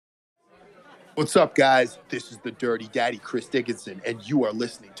What's up, guys? This is the Dirty Daddy, Chris Dickinson, and you are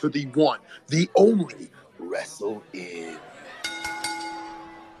listening to the one, the only Wrestle In.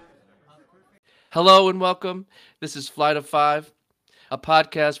 Hello and welcome. This is Flight of Five, a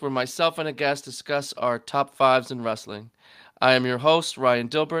podcast where myself and a guest discuss our top fives in wrestling. I am your host, Ryan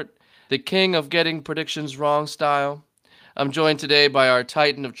Dilbert, the king of getting predictions wrong style. I'm joined today by our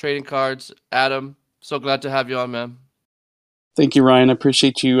titan of trading cards, Adam. So glad to have you on, man. Thank you, Ryan. I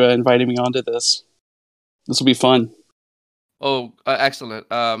appreciate you inviting me onto this. This will be fun. Oh, excellent.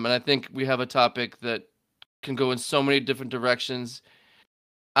 And I think we have a topic that can go in so many different directions.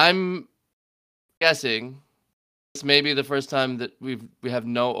 I'm guessing this may be the first time that we have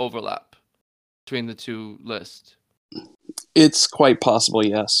no overlap between the two lists. It's quite possible,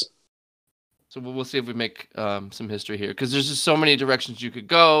 yes. So we'll see if we make some history here, because there's just so many directions you could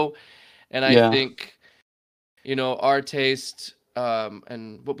go, and I think, you know, our taste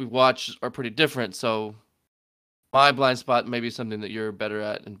and what we watch are pretty different. So my blind spot may be something that you're better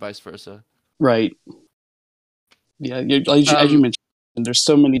at, and vice versa. Right. Yeah, as you mentioned, there's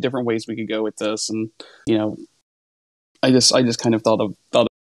so many different ways we could go with this, and you know, I just kind of thought of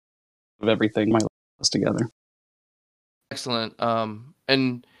everything, my list together. Excellent.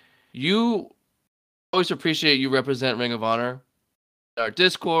 And you always appreciate you represent Ring of Honor, our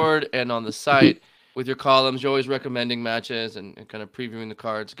Discord and on the site with your columns. You're always recommending matches and kind of previewing the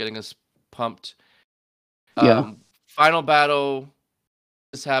cards, getting us pumped. Final Battle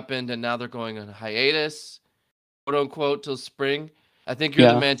has happened, and now they're going on hiatus, quote unquote, till spring. I think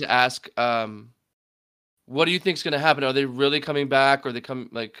you're the man to ask. What do you think is going to happen? Are they really coming back, or are they coming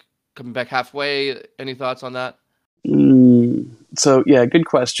back halfway? Any thoughts on that? So yeah, good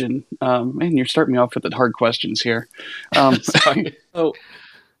question. Man, you're starting me off with the hard questions here. Sorry. So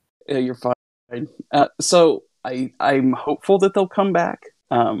yeah, you're fine. So I'm hopeful that they'll come back.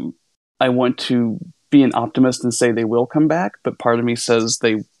 I want to be an optimist and say they will come back, but part of me says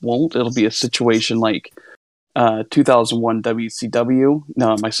they won't. It'll be a situation like 2001 WCW.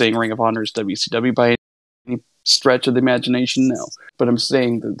 No, am I saying Ring of Honor is WCW by any stretch of the imagination? No. But I'm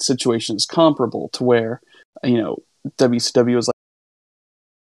saying the situation is comparable to where, you know, WCW was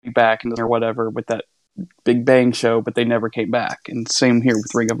like back or whatever with that Big Bang show, but they never came back. And same here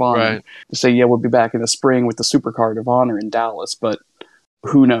with Ring of Honor. Right. To say, yeah, we'll be back in the spring with the Supercard of Honor in Dallas, but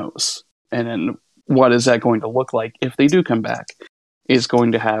who knows? And then what is that going to look like if they do come back? Is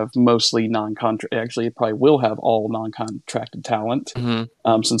going to have mostly non-contract. Actually, it probably will have all non-contracted talent,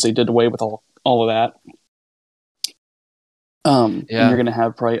 since they did away with all of that. And you're going to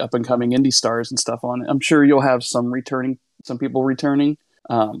have probably up-and-coming indie stars and stuff on it. I'm sure you'll have some people returning,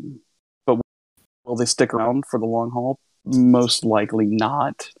 but will they stick around for the long haul? Most likely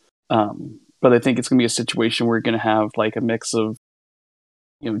not. But I think it's going to be a situation where you're going to have like a mix of,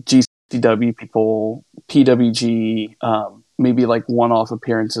 you know, GCW people, PWG, maybe like one-off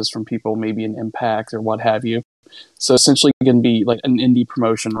appearances from people, maybe an Impact or what have you. So essentially going to be like an indie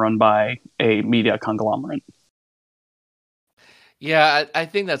promotion run by a media conglomerate. Yeah, I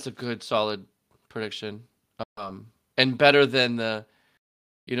think that's a good, solid prediction. And better than the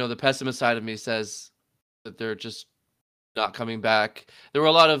pessimist side of me says that they're just not coming back. There were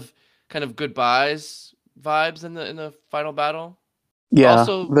a lot of kind of goodbyes vibes in the Final Battle. Yeah.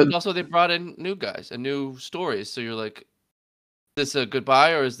 Also they brought in new guys and new stories. So you're like, is this a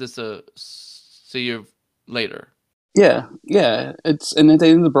goodbye or is this a see you later? Yeah. And at the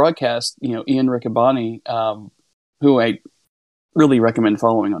end of the broadcast, you know, Ian Riccaboni, who I really recommend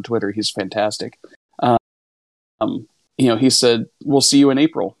following on Twitter, he's fantastic. You know, he said, "We'll see you in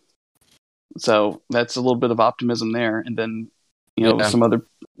April." So that's a little bit of optimism there. And then, you know,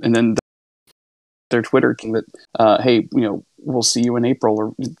 their Twitter king that, hey, you know, we'll see you in April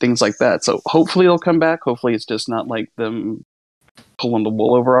or things like that. So hopefully they'll come back. Hopefully it's just not like them pulling the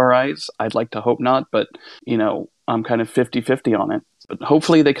wool over our eyes. I'd like to hope not, but you know, I'm kind of 50-50 on it. But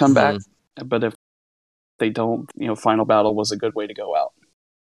hopefully they come back. But if they don't, you know, Final Battle was a good way to go out.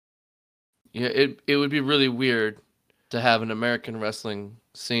 Yeah, it would be really weird to have an American wrestling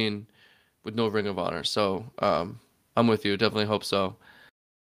scene with no Ring of Honor. So I'm with you. Definitely hope so.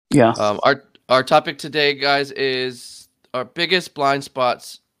 Yeah. Our topic today, guys, is our biggest blind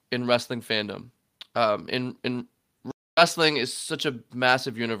spots in wrestling fandom. In wrestling is such a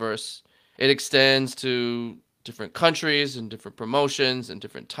massive universe. It extends to different countries and different promotions and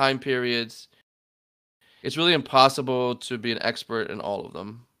different time periods. It's really impossible to be an expert in all of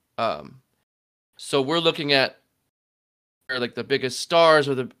them. So we're looking at like the biggest stars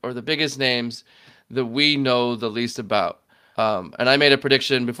or the biggest names that we know the least about. And I made a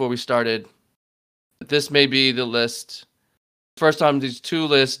prediction before we started that this may be the list. First time these two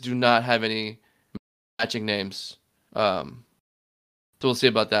lists do not have any matching names. So we'll see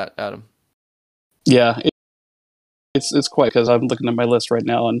about that, Adam. Yeah, it's quite, because I'm looking at my list right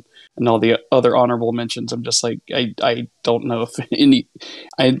now and all the other honorable mentions. I'm just like, I don't know if any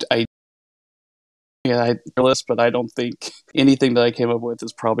I yeah, I had a list, but I don't think anything that I came up with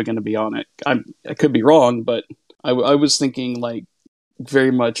is probably going to be on it. I could be wrong, but I was thinking like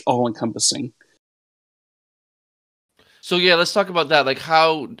very much all encompassing. So yeah, let's talk about that. Like,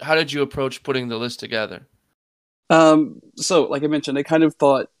 how did you approach putting the list together? So like I mentioned, I kind of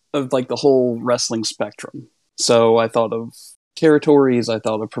thought of like the whole wrestling spectrum. So I thought of territories, I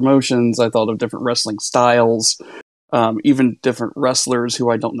thought of promotions, I thought of different wrestling styles, even different wrestlers who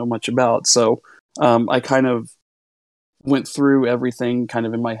I don't know much about. So I kind of went through everything kind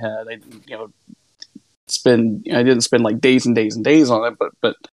of in my head. I didn't spend like days and days and days on it,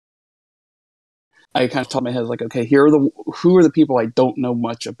 but I kind of taught my head like, okay, who are the people I don't know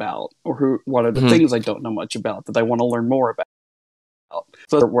much about, or what are the things I don't know much about that I want to learn more about.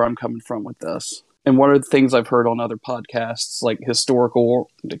 So that's where I'm coming from with this. And what are the things I've heard on other podcasts, like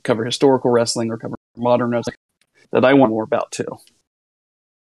that cover historical wrestling or cover modern wrestling, that I want more about too.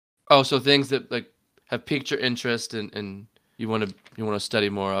 Oh, so things that like have piqued your interest and you want to study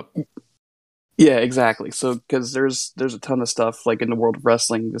more up. Yeah, exactly. So because there's a ton of stuff like in the world of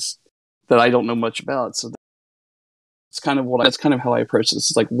wrestling that I don't know much about. So that's kind of how I approach this.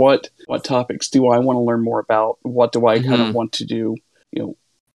 It's like what topics do I want to learn more about? What do I kind of want to do?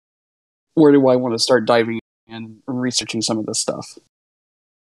 Where do I want to start diving in and researching some of this stuff?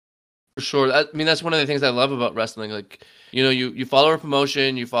 For sure. I mean, that's one of the things I love about wrestling. Like, you follow a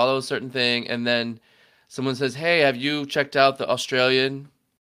promotion, you follow a certain thing, and then someone says, "Hey, have you checked out the Australian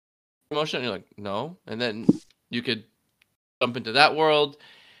promotion?" And you're like, "No." And then you could jump into that world,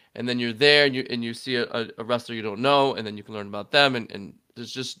 and then you're there, and you see a wrestler you don't know, and then you can learn about them, and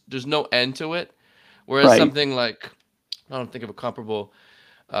there's no end to it. Whereas something like, I don't think of a comparable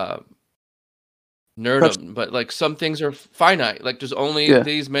nerdom, but like some things are finite. Like there's only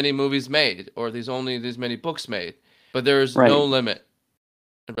these many movies made, or there's only these many books made, but there's no limit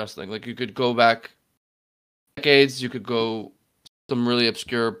in wrestling. Like you could go back decades, you could go some really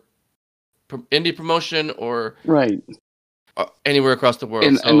obscure indie promotion, or anywhere across the world.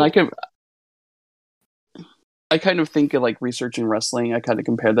 And I kind of think of like researching wrestling. I kind of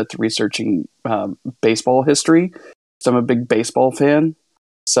compare that to researching baseball history. So I'm a big baseball fan.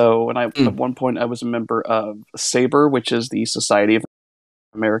 So at one point I was a member of SABR, which is the Society of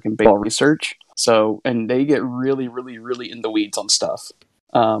American Baseball Research. So, and they get really, really, really in the weeds on stuff.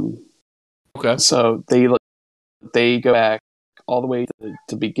 Okay. So they go back all the way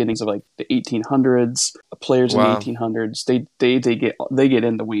to beginnings of like the 1800s, players in the 1800s. They get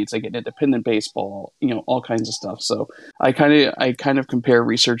in the weeds. They get independent baseball, all kinds of stuff. So I kind of compare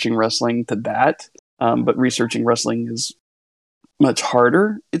researching wrestling to that. But researching wrestling is much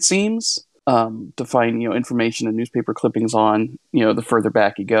harder, it seems, to find information and newspaper clippings on the further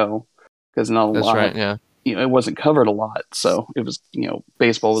back you go, because not a lot. That's right. Yeah. It wasn't covered a lot, so it was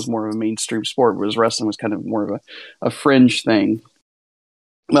baseball was more of a mainstream sport, whereas wrestling was kind of more of a fringe thing.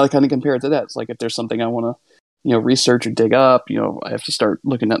 Well, I kind of compare it to that. It's like if there's something I want to research or dig up, I have to start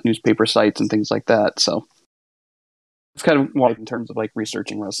looking at newspaper sites and things like that. So it's kind of why, in terms of like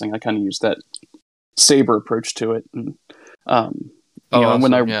researching wrestling, I kind of use that SABR approach to it. And awesome.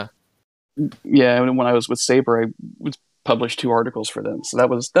 when I was with SABR, I was published 2 articles for them, so that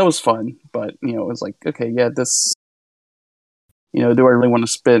was fun. But it was like, okay, yeah, this, do I really want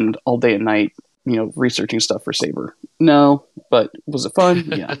to spend all day and night researching stuff for SABR? No. But was it fun?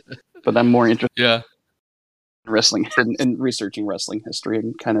 Yeah. But I'm more interested in wrestling and researching wrestling history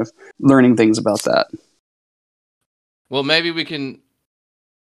and kind of learning things about that. Well, maybe we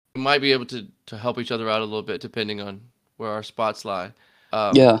might be able to help each other out a little bit, depending on where our spots lie.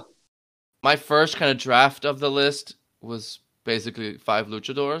 My first kind of draft of the list was basically 5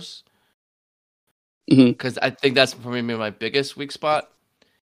 luchadors, because I think that's probably my biggest weak spot,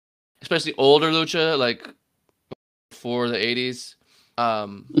 especially older lucha, like before the 80s.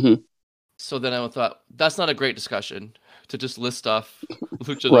 So then I thought that's not a great discussion to just list off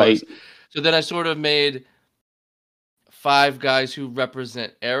luchadors. Right. So then I sort of made 5 guys who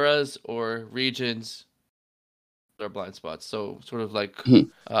represent eras or regions that are blind spots. So sort of like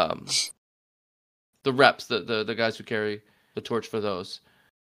the reps, the guys who carry the torch for those.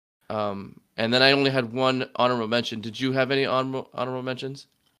 And then I only had 1 honorable mention. Did you have any honorable mentions?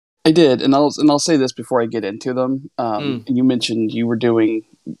 I did, and I'll say this before I get into them. You mentioned you were doing.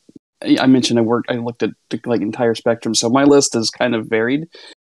 I mentioned I looked at the like entire spectrum. So my list is kind of varied.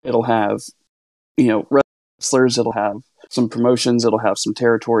 It'll have, wrestlers. It'll have some promotions, it'll have some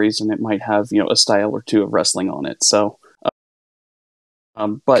territories, and it might have, you know, a style or two of wrestling on it. So,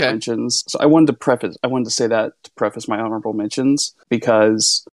 but Okay. mentions. So I wanted to say that to preface my honorable mentions,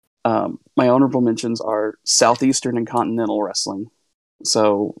 because my honorable mentions are Southeastern and Continental Wrestling.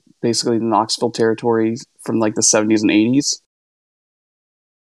 So basically the Knoxville territory from like the 70s and 80s.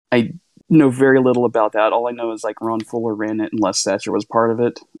 I know very little about that. All I know is like Ron Fuller ran it and Les Thatcher was part of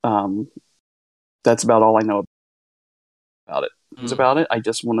it. That's about all I know about it. About it. I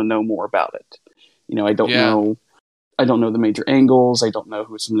just want to know more about it. You know, I don't know the major angles. I don't know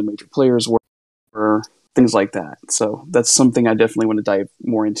who some of the major players were, things like that. So that's something I definitely want to dive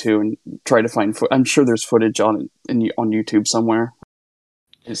more into and try to find. I'm sure there's footage on YouTube somewhere.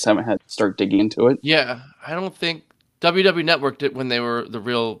 I just haven't had to start digging into it. Yeah, I don't think WWE Network did when they were the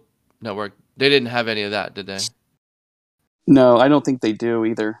real network. They didn't have any of that, did they? No, I don't think they do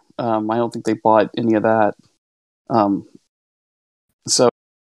either. I don't think they bought any of that. So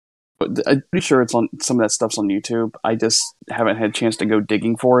I'm pretty sure it's on some of that stuff's on YouTube. I just haven't had a chance to go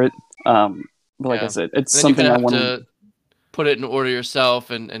digging for it. But like I said, it's something I want to put it in order yourself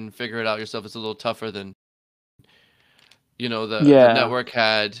and figure it out yourself. It's a little tougher than, you know, the network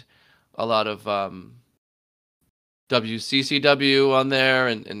had a lot of WCCW on there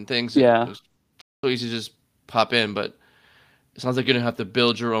and things. Yeah. It was so easy to just pop in, but it sounds like you're going to have to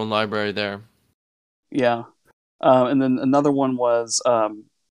build your own library there. Yeah. And then another one was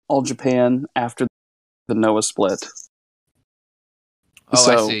All Japan after the Noah split.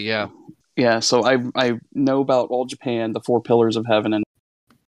 Oh, I see. Yeah. Yeah. So I know about All Japan, the Four Pillars of Heaven, and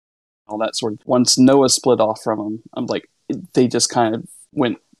all that sort of. Once Noah split off from them, I'm like, they just kind of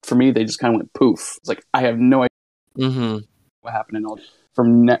went. For me, they just kind of went poof. It's like I have no idea what happened in all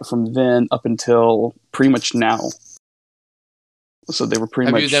from then up until pretty much now. So they were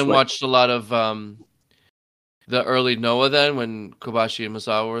pretty much. Have you then watched a lot of the early Noah then when Kobashi and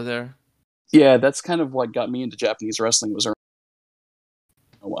Masawa were there? Yeah, that's kind of what got me into Japanese wrestling was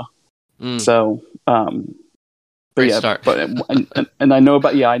Noah. So, but Great yeah, start. but and I know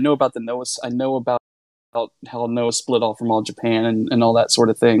about the Noah. I know about how Noah split off from All Japan and all that sort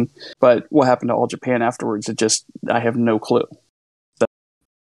of thing. But what happened to All Japan afterwards? I have no clue.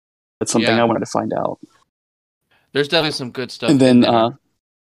 That's something I wanted to find out. There's definitely some good stuff. And then,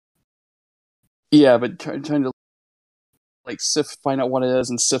 yeah, but trying to like find out what it is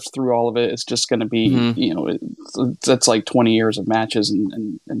and sift through all of it. It's just going to be, you know, that's like 20 years of matches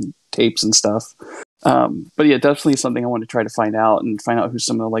and tapes and stuff. But yeah, definitely something I want to try to find out who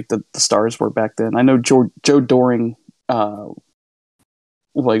some of the stars were back then. I know Joe Doring, was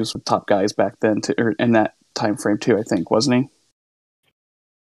the top guys back then or in that time frame too, I think, wasn't he?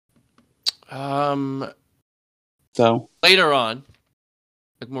 So later on,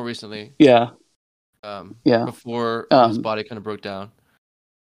 like more recently. Yeah. Before his body kind of broke down.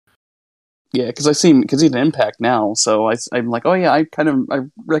 Yeah, because he's an Impact now, so I'm like, oh yeah, I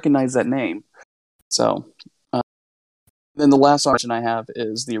recognize that name. So, then the last option I have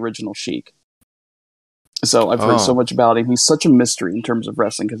is the original Sheik. So I've heard so much about him. He's such a mystery in terms of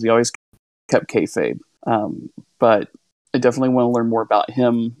wrestling because he always kept kayfabe. But I definitely want to learn more about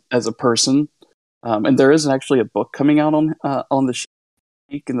him as a person. And there is actually a book coming out on the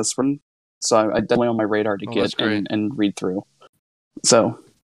Sheik in the spring. So I definitely on my radar to get and read through. So,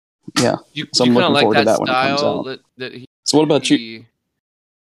 yeah. So I'm looking forward to that when it comes out. So what about you?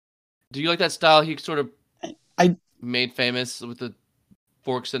 Do you like that style he sort of made famous with the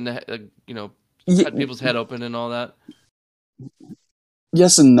forks in the cut people's head open and all that?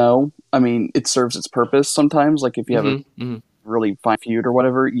 Yes and no. I mean, it serves its purpose sometimes. Like if you have a really fine feud or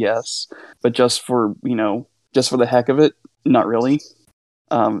whatever, yes. But just for the heck of it, not really.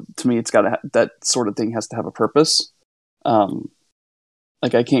 To me, it's got that sort of thing has to have a purpose.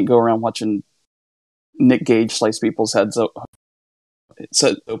 Like I can't go around watching Nick Gage slice people's heads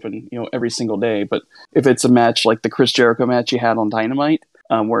open, every single day. But if it's a match like the Chris Jericho match you had on Dynamite,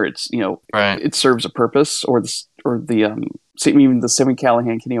 where it's it serves a purpose, or the even the Sami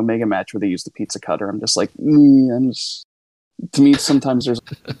Callihan Kenny Omega match where they use the pizza cutter, I'm just like, to me sometimes there's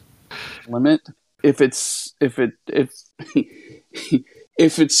a limit. If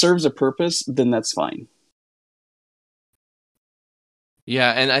it serves a purpose, then that's fine.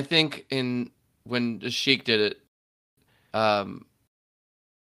 Yeah, and I think when the Sheik did it,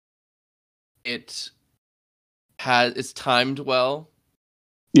 it's timed well,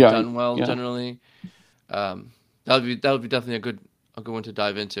 done well generally. That would be definitely a good one to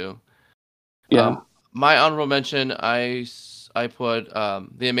dive into. Yeah. My honorable mention, I put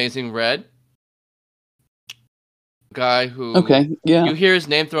The Amazing Red. Guy who you hear his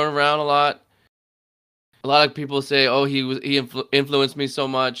name thrown around a lot. a lot of people say, "Oh, he influenced me so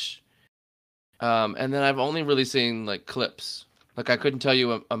much," and then I've only really seen like clips. Like I couldn't tell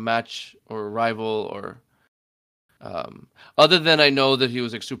you a match or a rival or other than I know that he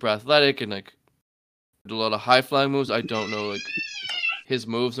was like super athletic and like did a lot of high flying moves. I don't know like his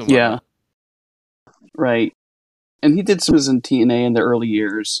moves and Yeah, whatnot. right. And he did some moves in TNA in the early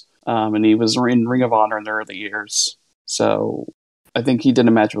years, and he was in Ring of Honor in the early years. So I think he did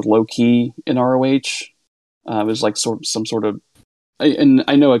a match with Low Key in ROH. It was like some sort of, and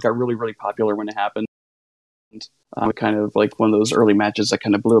I know it got really, really popular when it happened. Kind of like one of those early matches that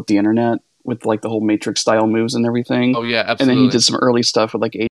kind of blew up the internet with like the whole Matrix style moves and everything. Oh yeah, And then he absolutely. did some early stuff with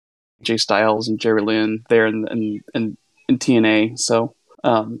like AJ Styles and Jerry Lynn there in TNA. So,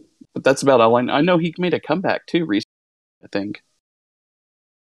 but that's about all I know. He made a comeback too recently, I think.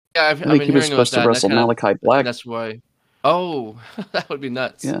 Yeah, I I've think been he was hearing about supposed to that. And that wrestle kind of Malachi Black. that's why. Oh, that would be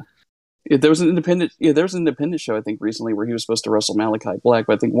nuts. Yeah. Yeah, there was an independent. Yeah, there was an independent show I think recently where he was supposed to wrestle Malachi Black,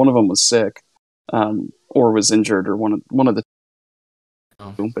 but I think one of them was sick, or was injured, or one of the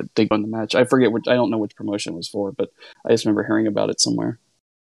Oh. two. But they won the match. I forget which. I don't know which promotion it was for, but I just remember hearing about it somewhere.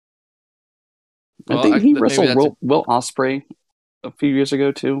 I Well, think he maybe wrestled that's Will Ospreay a few years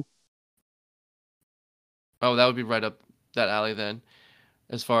ago too. oh, that would be right up that alley then,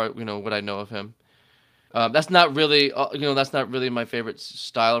 as far what I know of him. That's not really that's not really my favorite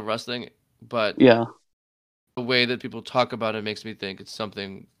style of wrestling, but Yeah, the way that people talk about it makes me think it's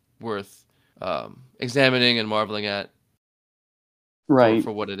something worth examining and marveling at right.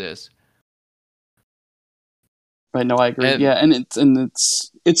 for what it is. Right. No, I agree. And Yeah, and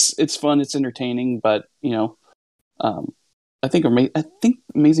it's fun. It's entertaining, but I think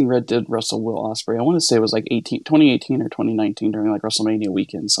Amazing Red did wrestle Will Ospreay. I want to say it was like 2018 or 2019 during like WrestleMania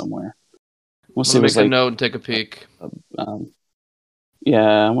weekend somewhere. I want to say we'll it was make a like, note and take a peek.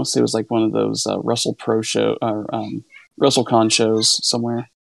 yeah, I want to say it was like one of those Wrestle Pro show or WrestleCon shows somewhere.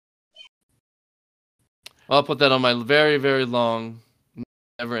 I'll put that on my very, very long,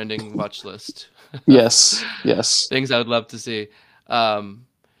 never-ending watch list. Yes, yes. Things I would love to see.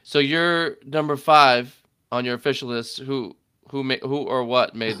 So you're number 5 on your official list. Who or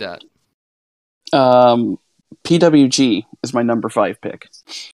what made that? PWG is my number 5 pick.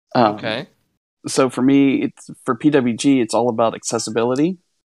 Okay. So for me, for PWG, it's all about accessibility.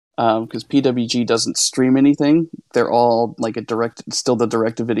 Because PWG doesn't stream anything. They're all like still the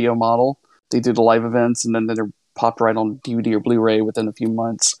direct-to-video model. They do the live events, and then they're popped right on DVD or Blu-ray within a few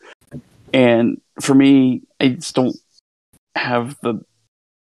months. And for me, I just don't have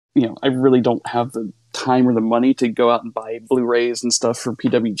I really don't have the time or the money to go out and buy Blu-rays and stuff for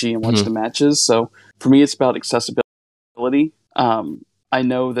PWG and watch the matches. So for me, it's about accessibility. I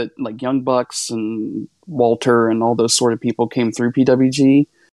know that like Young Bucks and Walter and all those sort of people came through PWG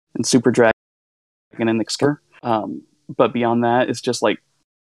and Super Dragon and Exter. But beyond that, it's just like,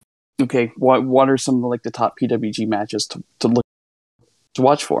 okay, what are some of like the top PWG matches to look to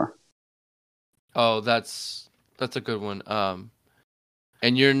watch for? Oh, that's a good one.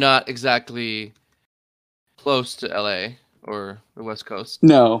 And you're not exactly close to LA or the West Coast.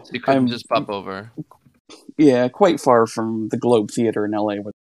 No, So you couldn't just pop over. Yeah, quite far from the Globe Theater in LA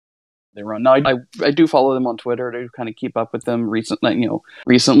where they run. Now, I do follow them on Twitter to kind of keep up with them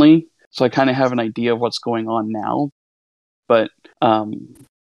recently. So I kind of have an idea of what's going on now. But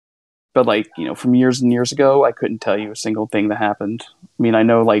like, from years and years ago, I couldn't tell you a single thing that happened. I mean, I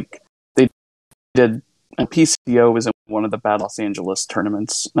know like they did, and PCO was in one of the Bad Los Angeles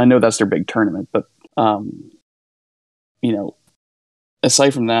tournaments. I know that's their big tournament, but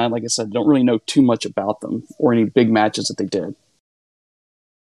aside from that, like I said, I don't really know too much about them or any big matches that they did.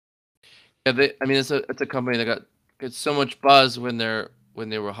 Yeah, it's a company that got so much buzz when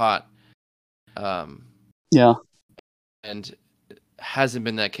they were hot. Yeah. And it hasn't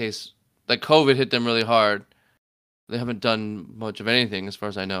been that case. Like COVID hit them really hard. They haven't done much of anything as far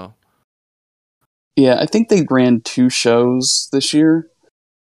as I know. Yeah, I think they ran 2 shows this year,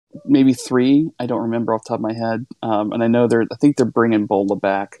 maybe 3. I don't remember off the top of my head. And I know I think they're bringing Bola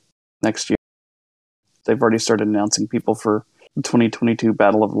back next year. They've already started announcing people for the 2022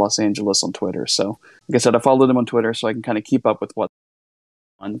 Battle of Los Angeles on Twitter. So, like I said, I follow them on Twitter so I can kind of keep up with what's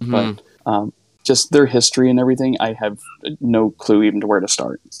on. Mm-hmm. But just their history and everything, I have no clue even to where to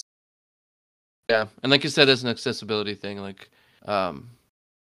start. Yeah, and like you said, it's an accessibility thing. Like,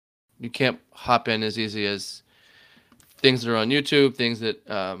 you can't hop in as easy as things that are on YouTube, things that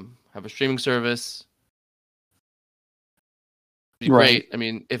have a streaming service. It'd be great. I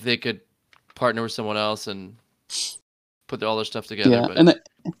mean, if they could partner with someone else and put all their stuff together. Yeah, but...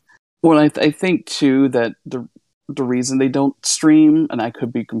 and I think too that the the reason they don't stream, and I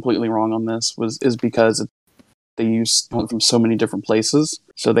could be completely wrong on this, is because they use talent from so many different places.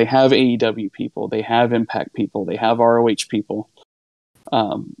 So they have AEW people, they have Impact people, they have ROH people.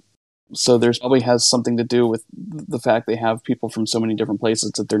 So there's probably has something to do with the fact they have people from so many different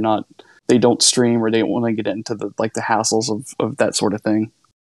places that they don't stream, or they don't want to get into the hassles of that sort of thing.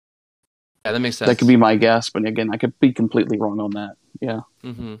 Yeah, that makes sense. That could be my guess, but again, I could be completely wrong on that. Yeah.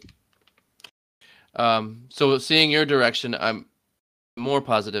 Mm-hmm. So seeing your direction, I'm more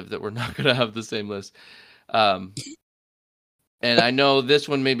positive that we're not going to have the same list. And I know this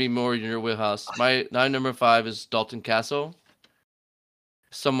one may be more in your wheelhouse. My number 5 is Dalton Castle.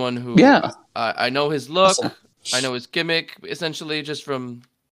 Someone who, I know his look, I know his gimmick, essentially just from,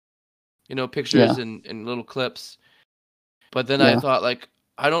 pictures and little clips. But then I thought,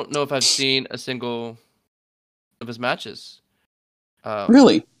 I don't know if I've seen a single of his matches.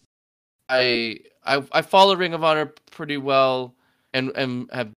 Really? I follow Ring of Honor pretty well, and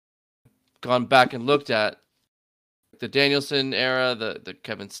have gone back and looked at the Danielson era, the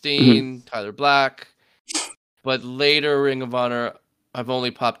Kevin Steen, Tyler Black, but later Ring of Honor, I've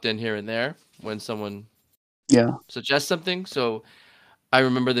only popped in here and there when someone suggests something. So I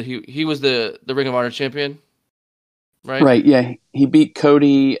remember that he was the Ring of Honor champion, right? Right. Yeah, he beat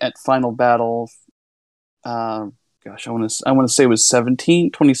Cody at Final Battle. Gosh, I want to say it was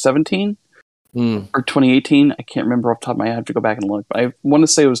 2017 or 2018. I can't remember off the top of my head. I have to go back and look, but I want to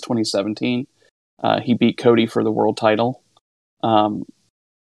say it was 2017. He beat Cody for the world title. I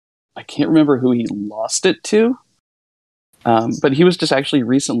can't remember who he lost it to. But he was just actually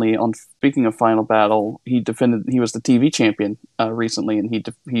recently speaking of Final Battle, he was the TV champion recently, and he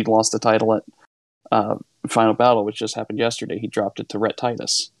lost the title at Final Battle, which just happened yesterday. He dropped it to Rhett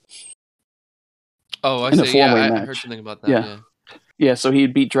Titus. Oh, I see. Yeah, I heard something about that. Yeah. So he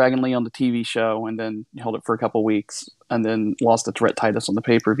had beat Dragon Lee on the TV show, and then held it for a couple weeks, and then lost it to Rhett Titus on the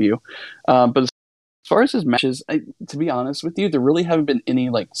pay-per-view. But as far as his matches, to be honest with you, there really haven't been any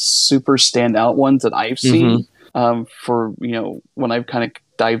super standout ones that I've seen. For when I've kind of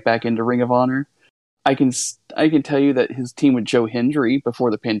dived back into Ring of Honor, I can tell you that his team with Joe Hendry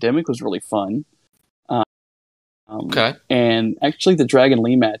before the pandemic was really fun. Okay. And actually, the Dragon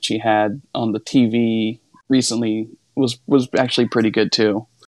Lee match he had on the TV recently was actually pretty good too.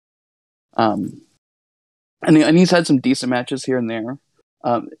 And he's had some decent matches here and there.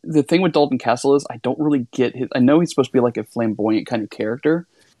 The thing with Dalton Castle is I don't really get his. I know he's supposed to be like a flamboyant kind of character,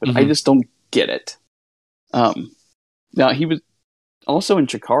 but I just don't get it. Now he was also in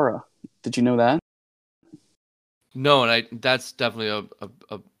Chikara. Did you know that? No, and that's definitely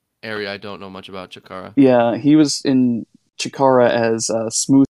a area I don't know much about, Chikara. Yeah, he was in Chikara as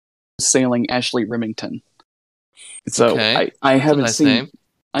smooth sailing Ashley Remington. So okay. I haven't nice seen. Name.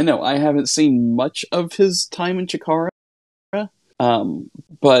 I know I haven't seen much of his time in Chikara.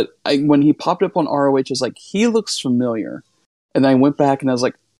 But when he popped up on ROH, I was like, he looks familiar, and then I went back and I was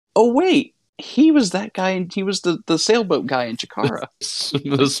like, oh wait. He was that guy, and he was the sailboat guy in Chikara.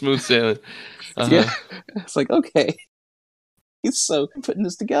 The smooth sailing. Yeah, it's like, okay, he's so putting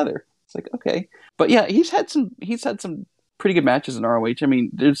this together. It's like, okay, but yeah, he's had some pretty good matches in ROH. I mean,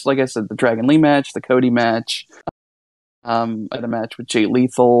 there's, like I said, the Dragon Lee match, the Cody match. I had a match with Jay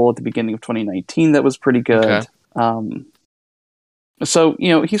Lethal at the beginning of 2019 that was pretty good. Okay. So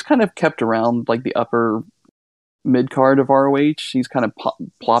he's kind of kept around the upper mid card of ROH. He's kind of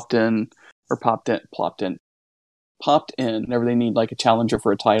popped in whenever they need a challenger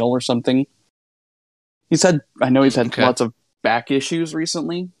for a title or something. I know he's had lots of back issues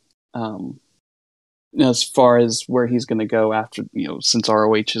recently. As far as where he's going to go after, since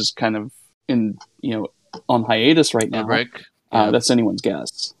ROH is kind of in, on hiatus right now, that's anyone's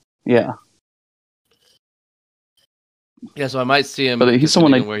guess. Yeah. Yeah, so I might see him, but he's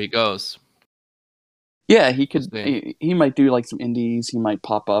someone where he goes. Yeah, he could. He might do some indies. He might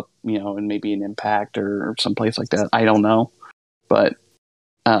pop up, in maybe an Impact or someplace like that. I don't know, but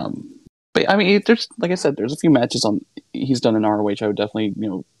I mean, there's, like I said, there's a few matches he's done in ROH. I would definitely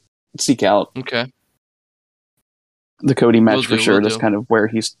seek out. Okay. The Cody match for sure. That's kind of where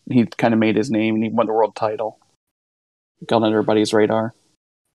he kind of made his name, and he won the world title. Got on everybody's radar.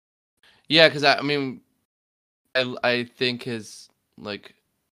 Yeah, because I mean, I think his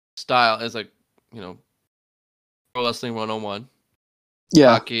style is Pro Wrestling 101.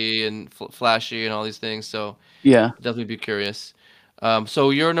 Yeah. Cocky and flashy and all these things. So yeah, definitely be curious. So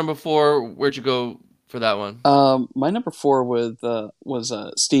your number 4, where'd you go for that one? My number 4 was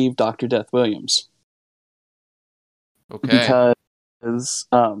Steve Dr. Death Williams. Okay. Because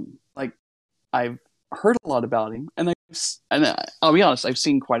I've heard a lot about him, and I'll be honest, I've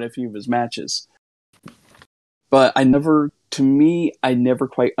seen quite a few of his matches. but I never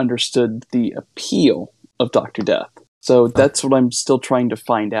quite understood the appeal of Dr. Death. So that's what I'm still trying to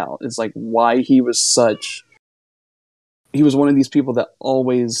find out. Is like why he was one of these people that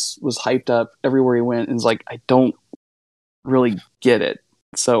always was hyped up everywhere he went, and is like, I don't really get it.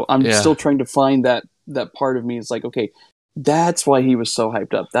 So I'm still trying to find that part of me is like, okay, that's why he was so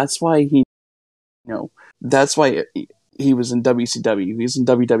hyped up. That's why that's why he was in WCW. He was in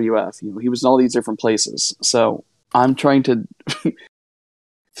WWF. He was in all these different places. So I'm trying to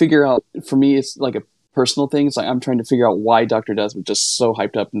figure out. For me, it's like a personal thing. It's like I'm trying to figure out why Dr. Death was just so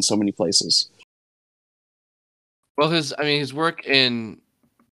hyped up in so many places. Well, his work in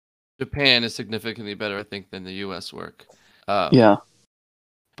Japan is significantly better, I think, than the U.S. work. Yeah,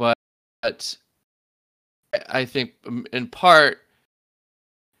 but I think in part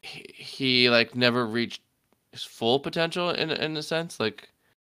he like never reached his full potential in a sense. Like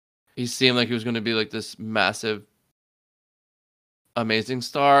he seemed like he was going to be like this massive, amazing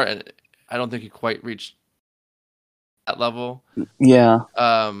star, and I don't think he quite reached that level. Yeah.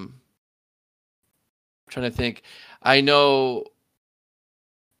 I'm trying to think. I know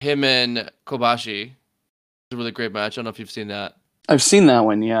him and Kobashi is a really great match. I don't know if you've seen that. I've seen that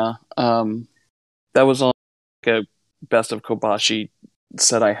one. Yeah. That was on like a best of Kobashi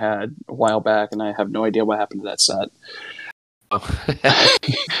set I had a while back, and I have no idea what happened to that set. Oh.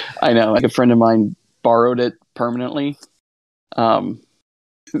 I know, like a friend of mine borrowed it permanently.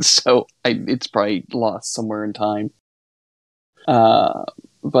 So it's probably lost somewhere in time.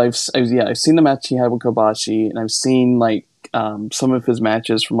 But I've seen the match he had with Kobashi, and I've seen like some of his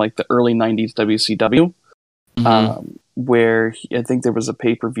matches from like the early '90s WCW, where I think there was a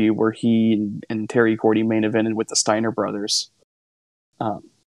pay-per-view where he and Terry Gordy main evented with the Steiner brothers. And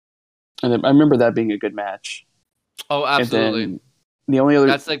I remember that being a good match. Oh, absolutely. The only other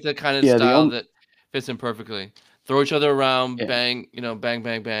that's like the kind of style that fits him perfectly. Throw each other around, bang, bang,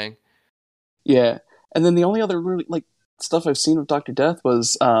 bang, bang. Yeah, and then the only other really like stuff I've seen of Dr. Death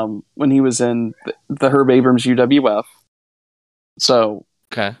was when he was in the Herb Abrams UWF. So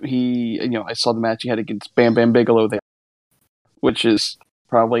he, I saw the match he had against Bam Bam Bigelow there, which is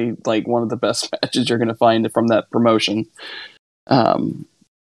probably like one of the best matches you're going to find from that promotion. And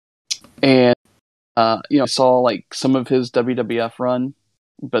I saw like some of his WWF run,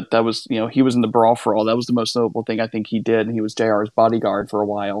 but that was, he was in the Brawl for All. That was the most notable thing I think he did, and he was JR's bodyguard for a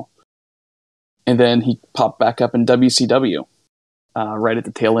while. And then he popped back up in WCW, right at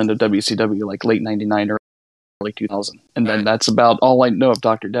the tail end of WCW, like late '99 or early 2000. And then that's about all I know of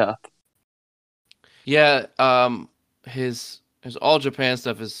Dr. Death. Yeah, his All Japan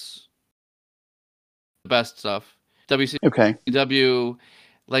stuff is the best stuff. WCW,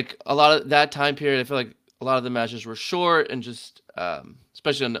 like a lot of that time period, I feel like a lot of the matches were short and just,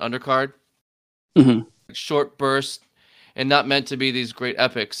 especially on the undercard, short bursts and not meant to be these great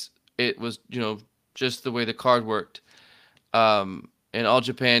epics. It was, just the way the card worked. In All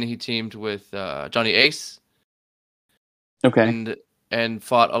Japan, he teamed with Johnny Ace. Okay. And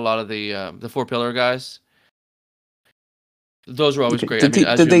fought a lot of the Four Pillar guys. Those were always great.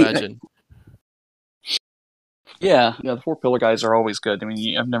 Imagine. Yeah, the Four Pillar guys are always good. I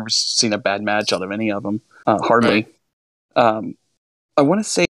mean, I've never seen a bad match out of any of them. Hardly. Right. I want to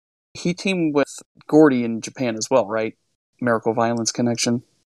say he teamed with Gordy in Japan as well, right? Miracle Violence Connection.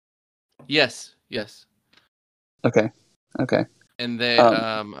 Yes. Okay. And they,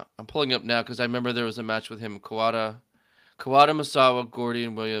 I'm pulling up now because I remember there was a match with him, Kawada, Misawa, Gordy,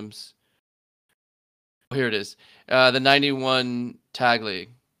 and Williams. Oh, here it is. The 91 Tag League.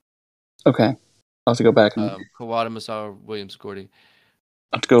 Okay. I'll have to go back and Kawada, Misawa, Williams, Gordy.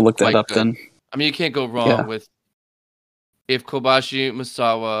 I'll have to go look that up then. I mean, you can't go wrong with if Kobashi,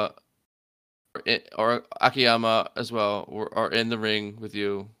 Misawa, or Akiyama as well are in the ring with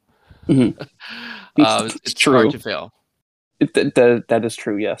you. Mm-hmm. It's true. Hard to fail. That is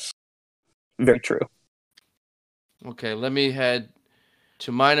true, yes. Very true. Okay, let me head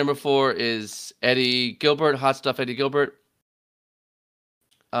to my number 4 is Eddie Gilbert, Hot Stuff Eddie Gilbert.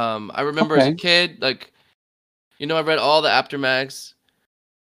 I remember as a kid, like, I read all the Aftermags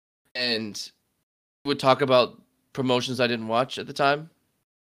and would talk about promotions I didn't watch at the time.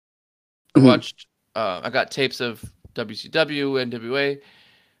 I got tapes of WCW, NWA,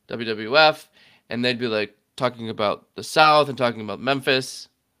 WWF, and they'd be like talking about the South and talking about Memphis,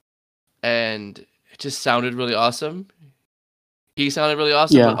 and it just sounded really awesome. He sounded really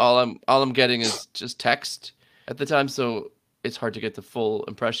awesome, but all I'm getting is just text at the time, so it's hard to get the full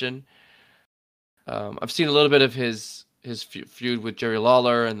impression. I've seen a little bit of his feud with Jerry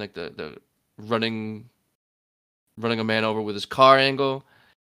Lawler and like the running a man over with his car angle,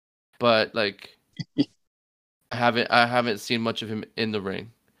 but like I haven't seen much of him in the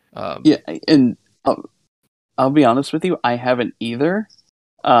ring. Yeah, and I'll be honest with you, I haven't either.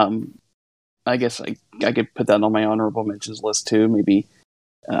 I guess I could put that on my honorable mentions list too. Maybe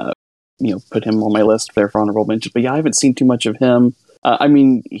put him on my list there for honorable mentions. But yeah, I haven't seen too much of him. I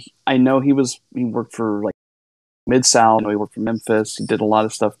mean, I know he worked for like Mid-South. I know he worked for Memphis. He did a lot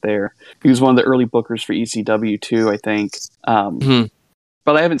of stuff there. He was one of the early bookers for ECW too, I think. But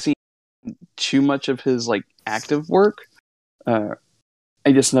I haven't seen too much of his like active work. I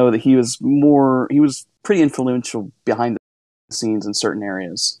just know that he was pretty influential behind the scenes in certain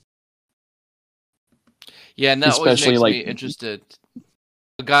areas. Yeah, and that Especially, always makes like, me interested.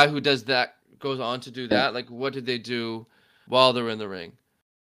 A guy who does that goes on to do that. Like, what did they do while they're in the ring?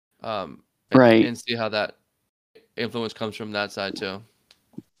 Right. And see how that influence comes from that side too.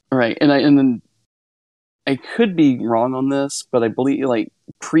 Right, and then I could be wrong on this, but I believe like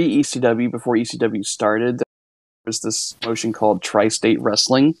pre ECW, before ECW started, there was this promotion called Tri-State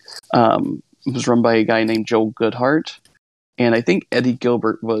Wrestling. It was run by a guy named Joel Goodhart, and I think Eddie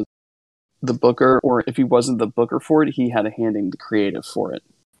Gilbert was the booker, or if he wasn't the booker for it, he had a hand in the creative for it.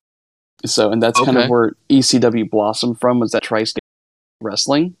 So, and that's kind of where ECW blossomed from, was that Tri-State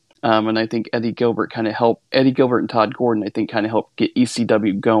Wrestling. And I think Eddie Gilbert and Todd Gordon, I think, kind of helped get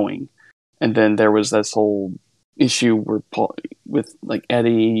ECW going. And then there was this whole issue with like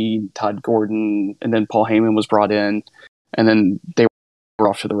Eddie, Todd Gordon, and then Paul Heyman was brought in, and then they were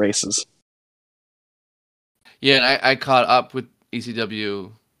off to the races. Yeah, and I caught up with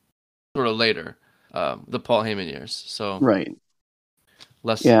ECW sort of later, the Paul Heyman years. So right,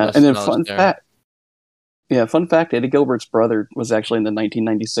 less. And then fun fact: Eddie Gilbert's brother was actually in the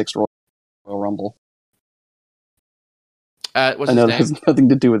 1996 Royal Rumble. What's I know his that name? has nothing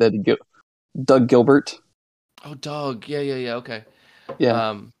to do with Eddie Doug Gilbert. Oh, Doug. Yeah. Okay.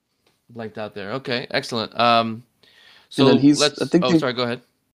 Yeah. Blanked out there. Okay, excellent. So sorry. Go ahead.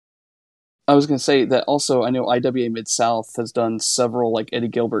 I was going to say that also. I know IWA Mid-South has done several like Eddie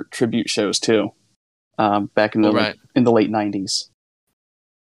Gilbert tribute shows too, back in the in the late '90s.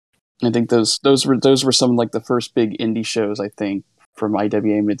 I think those were some like the first big indie shows, I think, from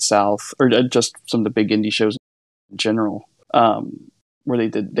IWA Mid-South, or just some of the big indie shows in general, where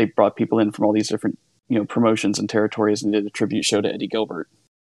they brought people in from all these different promotions and territories and did a tribute show to Eddie Gilbert.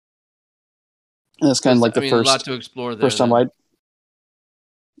 And that's kind of like the first a lot to explore there. First time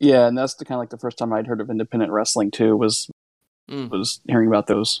and that's the kind of like the first time I'd heard of independent wrestling too, was hearing about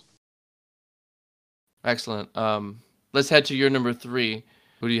those. Excellent. Let's head to your number 3.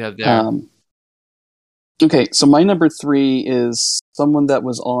 Who do you have there? Okay, so my number 3 is someone that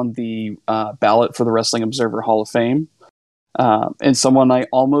was on the ballot for the Wrestling Observer Hall of Fame, and someone I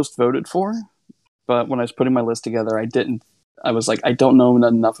almost voted for, but when I was putting my list together, I didn't. I was like, I don't know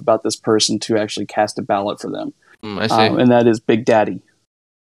enough about this person to actually cast a ballot for them. I see. And that is Big Daddy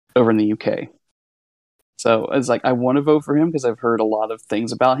over in the UK. So it's like, I want to vote for him because I've heard a lot of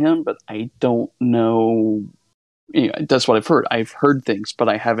things about him, but I don't know. That's what I've heard. I've heard things, but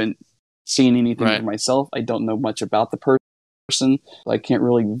I haven't seen anything for myself. I don't know much about the person. So I can't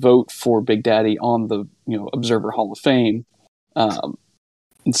really vote for Big Daddy on the Observer Hall of Fame and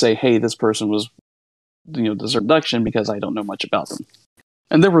say, hey, this person was deserve induction, because I don't know much about them.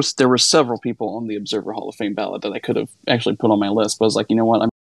 And there were several people on the Observer Hall of Fame ballot that I could have actually put on my list, but I was like, you know what, I'm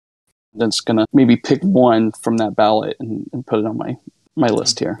just gonna maybe pick one from that ballot and put it on my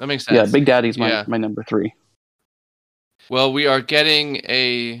list here. That makes sense. Yeah, Big Daddy's my number 3. Well, we are getting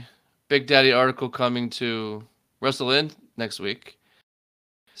a Big Daddy article coming to Wrestle In next week,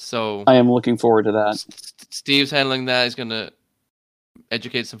 so I am looking forward to that. Steve's handling that. He's gonna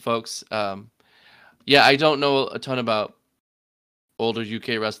educate some folks. Yeah, I don't know a ton about older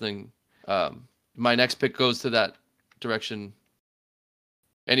UK wrestling. My next pick goes to that direction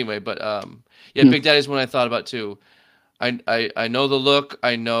anyway, but Big Daddy's one I thought about too. I know the look.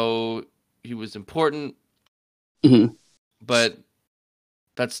 I know he was important, but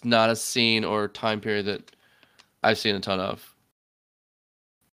that's not a scene or time period that I've seen a ton of.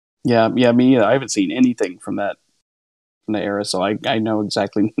 Yeah, me either. I haven't seen anything from that era, so I know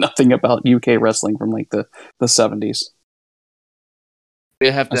exactly nothing about UK wrestling from like the 70s. We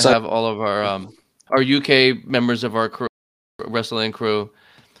have to have all of our UK members of our crew, wrestling crew,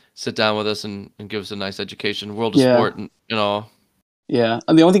 sit down with us and give us a nice education, world of sport and all. Yeah,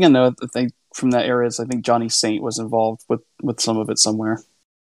 and the only thing I know from that era is I think Johnny Saint was involved with some of it somewhere,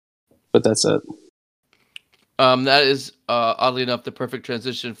 but that's it. That is oddly enough the perfect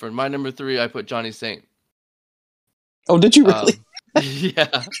transition for my number 3. I put Johnny Saint. Oh, did you really?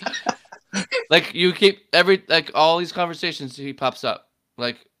 Yeah. Like you keep all these conversations, he pops up.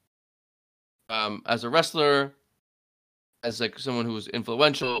 Like as a wrestler, as like someone who was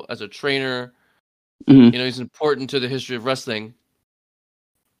influential as a trainer. Mhm. You know, he's important to the history of wrestling.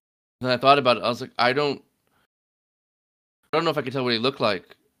 And I thought about it. I was like, I don't know if I could tell what he looked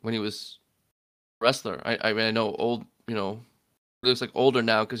like when he was a wrestler. I mean, I know old, you know, he looks like older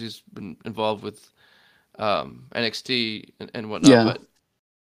now because he's been involved with NXT and whatnot. Yeah,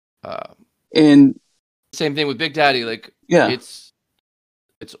 But and same thing with Big Daddy. Like yeah, it's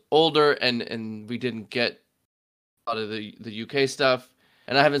older, and we didn't get a lot of the UK stuff,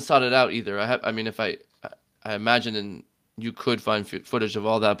 and I haven't sought it out either. I mean, if I imagine and you could find footage of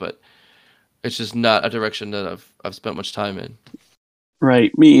all that, but it's just not a direction that I've spent much time in.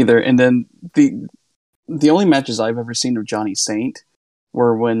 right. Me either. And then the only matches I've ever seen of Johnny Saint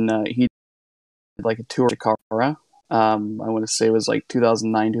were when he did like a tour of Chikara. I want to say it was like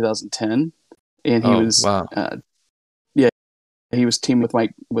 2009, 2010, and he was wow. Yeah, he was teamed with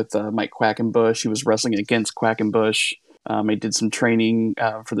Mike Quackenbush. He was wrestling against Quackenbush. He did some training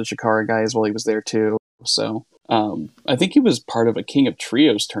for the Chikara guys while he was there too. So I think he was part of a King of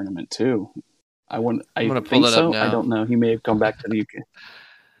Trios tournament too. I'm gonna pull think that so. up now. I don't know. He may have come back to the UK.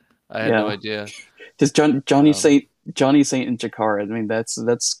 I had no idea. Just Johnny Saint and Chikara. I mean, that's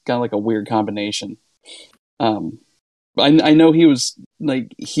kind of like a weird combination. I know he was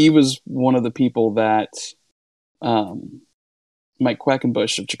one of the people that Mike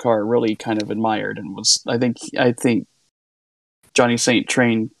Quackenbush of Chikara really kind of admired, and was I think Johnny Saint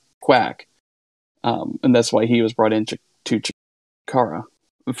trained Quack, and that's why he was brought in to Chikara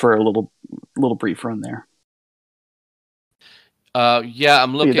for a little brief run there. Yeah,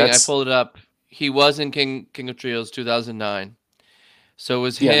 I'm looking. I pulled it up. He was in King of Trios 2009. So it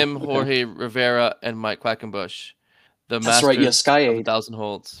was him, okay. Jorge Rivera, and Mike Quackenbush. That's Masters right. Yeah, Sky of Aid. 1,000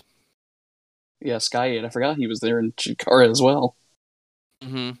 Holds. Yeah, Sky Aid. I forgot he was there in Chikara as well.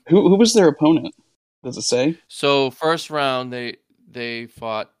 Mm-hmm. Who was their opponent? Does it say? So first round, they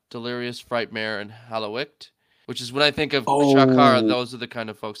fought Delirious, Frightmare, and Hallowickt, which is when I think of Chikara. Those are the kind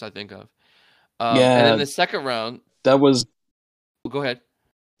of folks I think of. And then the second round, that was. Go ahead.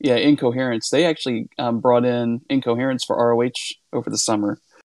 Yeah, Incoherence. They actually brought in Incoherence for ROH over the summer.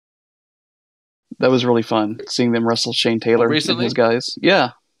 That was really fun seeing them wrestle Shane Taylor and his guys.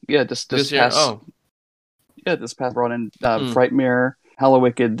 Yeah. This past year? This past brought in Frightmare,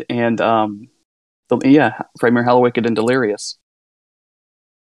 Hallowickt, and Frightmare, Hallowickt, and Delirious.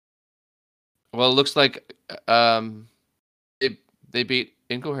 Well, it looks like they beat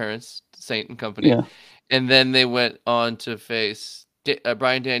Incoherence, Saint and company, and then they went on to face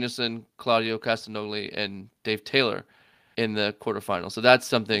Bryan Danielson, Claudio Castagnoli, and Dave Taylor in the quarterfinal. So that's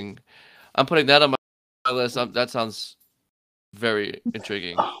something I'm putting that on my list. That sounds very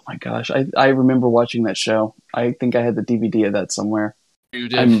intriguing. Oh my gosh, I remember watching that show. I think I had the DVD of that somewhere. You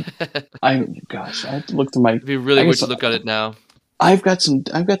did. I have to look through my. It'd be really weird to look at it now. I've got some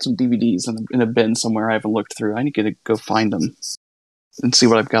DVDs in a bin somewhere I haven't looked through. I need to go find them and see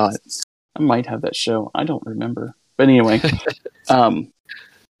what I've got. I might have that show. I don't remember. But anyway,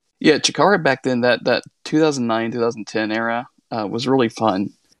 Chikara back then, that 2009, 2010 era was really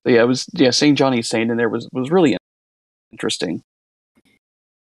fun. But seeing Johnny Saint in there was really interesting.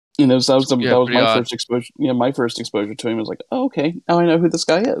 You know, that was my first exposure. You know, my first exposure to him was like, oh, okay, now I know who this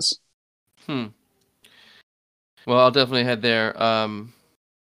guy is. Well, I'll definitely head there.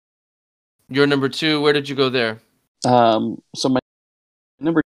 Your number 2, where did you go there? So my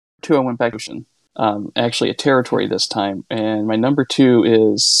number 2, I went back to Ocean. Actually a territory this time, and my number 2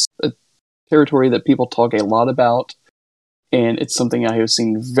 is a territory that people talk a lot about, and it's something I have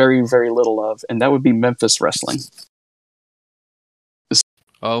seen very, very little of, and that would be Memphis wrestling.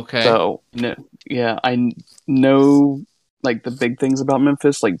 Okay. So I know like the big things about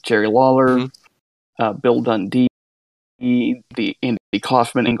Memphis, like Jerry Lawler, Bill Dundee, the Andy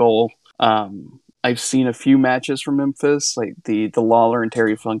Kaufman angle. I've seen a few matches from Memphis, like the Lawler and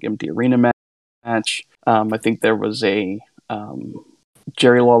Terry Funk Empty Arena match. I think there was a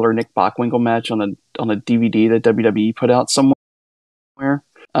Jerry Lawler Nick Bockwinkel match on a DVD that WWE put out somewhere.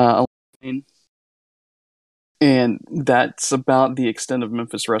 And that's about the extent of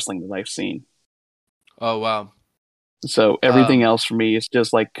Memphis wrestling that I've seen. Oh wow! So everything else for me is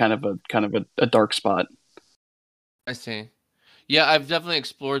just like kind of a dark spot. I see. Yeah, I've definitely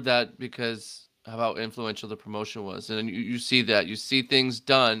explored that because of how influential the promotion was, and you see that you see things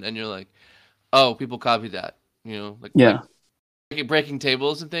done, and you're like, oh, people copy that. You know, like breaking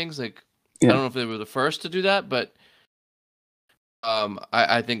tables and things. Like I don't know if they were the first to do that, but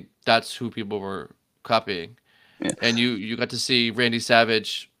I think that's who people were copying. Yeah. And you got to see Randy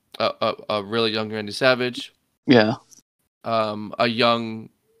Savage, a really young Randy Savage. Yeah. A young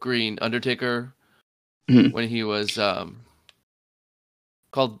Green Undertaker when he was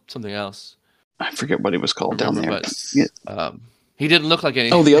called something else. I forget what he was called down there. But Yeah. he didn't look like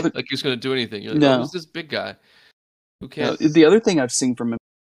anything. Oh, the other like he was going to do anything. You're like, No. oh, who's this big guy? Who cares? The other thing I've seen from him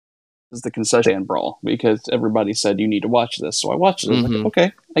is the concession stand brawl, because everybody said you need to watch this, so I watched it. I was like,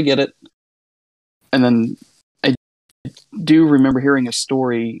 okay, I get it. And then I do remember hearing a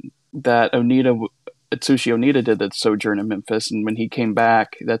story that Atsushi Onita did that sojourn in Memphis, and when he came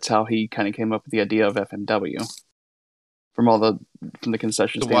back, that's how he kind of came up with the idea of FMW from the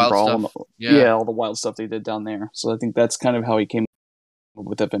concession stand brawl. And all the wild stuff they did down there. So I think that's kind of how he came up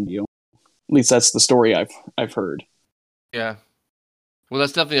with FMW. At least that's the story I've heard. Yeah. Well,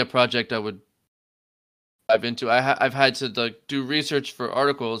 that's definitely a project I would dive into. I've had to do research for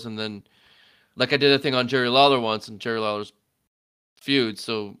articles, and then I did a thing on Jerry Lawler once, and Jerry Lawler's feud.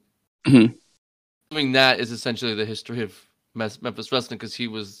 So doing that is essentially the history of Memphis wrestling, because he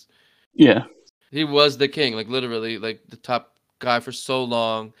was the king, literally, the top guy for so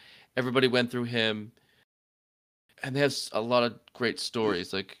long. Everybody went through him, and they have a lot of great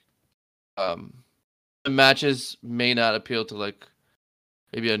stories. The matches may not appeal to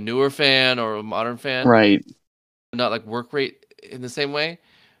maybe a newer fan or a modern fan, right? Not work rate in the same way,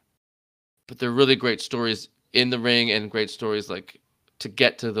 but they're really great stories in the ring, and great stories to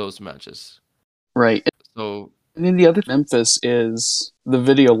get to those matches, right? So, and then the other Memphis is the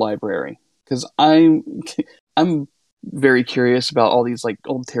video library, because I'm very curious about all these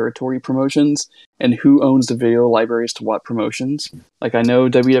old territory promotions and who owns the video libraries to what promotions. I know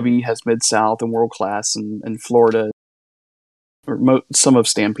WWE has Mid-South and World Class and Florida, or some of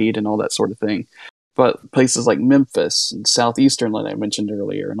Stampede and all that sort of thing. But places like Memphis and Southeastern, like I mentioned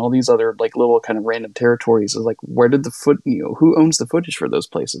earlier, and all these other little kind of random territories is where did who owns the footage for those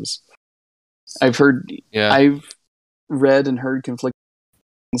places? I've read and heard conflicting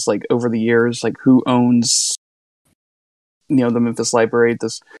things over the years, who owns the Memphis library.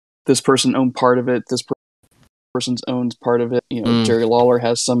 This person owned part of it. This person owns part of it. Jerry Lawler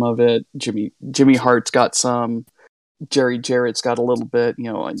has some of it. Jimmy Hart's got some. Jerry Jarrett's got a little bit.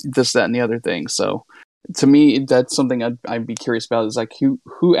 This, that, and the other thing. So to me, that's something I'd be curious about. Is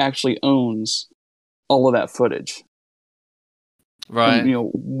who actually owns all of that footage, right? And,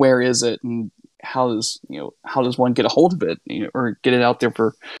 where is it, and how does one get a hold of it, or get it out there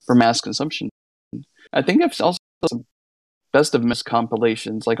for mass consumption? I think I've also some best of Miss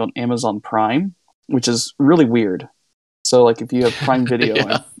compilations on Amazon Prime, which is really weird. So if you have Prime Video,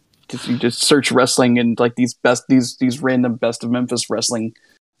 if you just search wrestling, and these random best of Memphis wrestling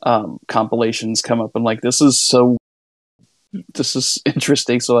compilations come up, and this is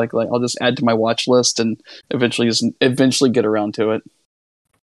interesting. So I'll just add to my watch list and eventually get around to it.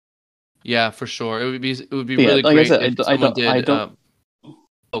 Yeah, for sure. It would be really great if someone did.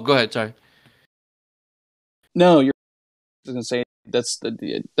 Oh, go ahead. Sorry. No, you're going to say that's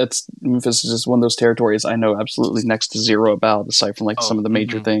Memphis is just one of those territories I know absolutely next to zero about, aside from some of the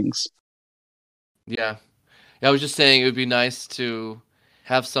major things. Yeah. I was just saying it would be nice to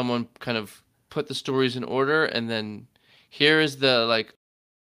have someone kind of put the stories in order, and then here is the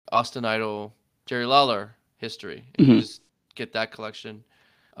Austin Idol, Jerry Lawler history, and you just get that collection,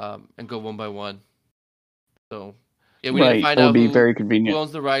 and go one by one. So we need to find out be very convenient. Who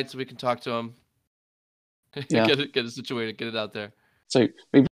owns the rights, so we can talk to him. Yeah. get it situated, get it out there. So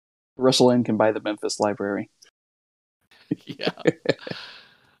maybe WrestleIn can buy the Memphis library. Yeah.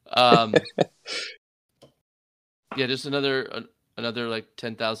 Just another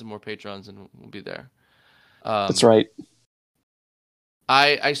 10,000 more patrons, and we'll be there. That's right.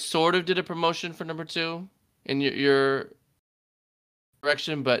 I sort of did a promotion for number 2 in your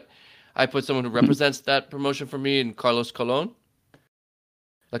direction, but I put someone who represents that promotion for me in Carlos Colon.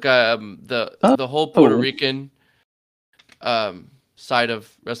 The whole Puerto Rican side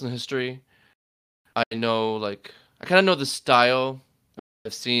of wrestling history. I know, I kind of know the style.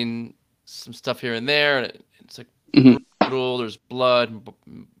 I've seen some stuff here and there, and it's brutal. There's blood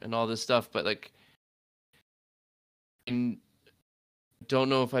and all this stuff, but I don't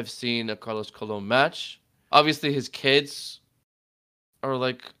know if I've seen a Carlos Colon match. Obviously, his kids are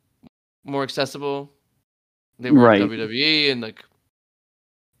more accessible. They were in WWE, and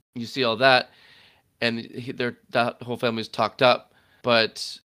you see all that, and that whole family's talked up.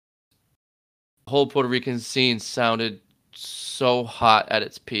 But the whole Puerto Rican scene sounded so hot at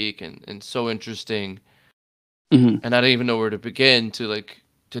its peak, and so interesting. And I don't even know where to begin to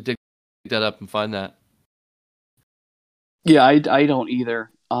dig that up and find that. Yeah, I don't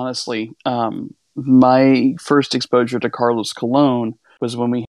either, honestly. My first exposure to Carlos Colon was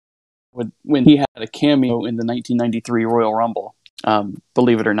when he had a cameo in the 1993 Royal Rumble.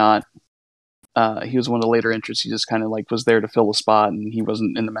 Believe it or not, He was one of the later entrants. He just kind of like was there to fill a spot, and he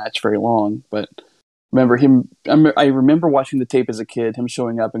wasn't in the match very long. But remember him? I remember watching the tape as a kid. Him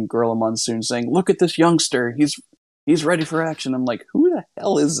showing up in Gorilla Monsoon, saying, "Look at this youngster. He's ready for action." I'm like, who the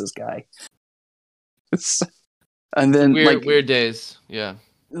hell is this guy? And then weird days. Yeah.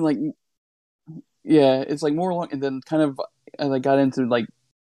 Like, yeah, it's like more along, and then kind of as I got into like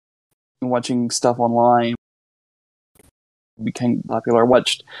watching stuff online, became popular. I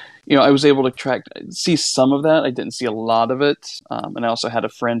watched, I was able to see some of that. I didn't see a lot of it, and I also had a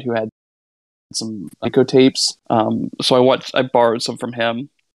friend who had some Ico tapes. So I borrowed some from him,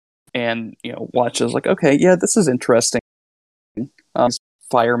 and watched. I was like, okay, yeah, this is interesting.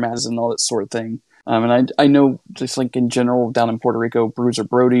 Fire masks and all that sort of thing. And I know just like in general down in Puerto Rico, Bruiser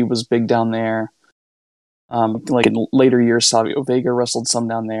Brody was big down there. Like in later years, Savio Vega wrestled some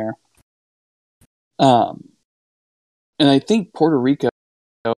down there. And I think Puerto Rico,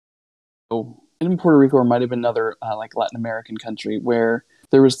 or might have been another like Latin American country, where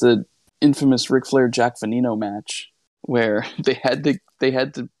there was the infamous Ric Flair Jack Veneno match, where they had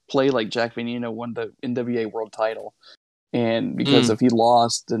to play like Jack Veneno won the NWA World Title, and because if he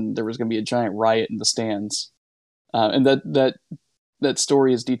lost, then there was going to be a giant riot in the stands. And that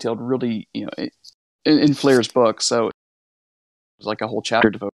story is detailed really, in Flair's book, so it was like a whole chapter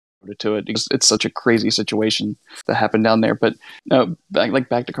devoted to it. It's such a crazy situation that happened down there. But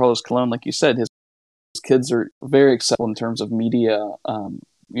back to Carlos Colon, like you said, his kids are very accessible in terms of media,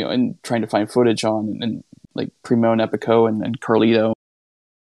 and trying to find footage on, and like Primo and Epico and Carlito.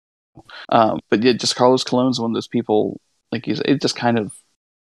 But yeah, just Carlos Colon's one of those people, like you said, it just kind of,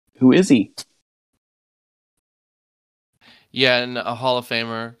 who is he? Yeah, and a Hall of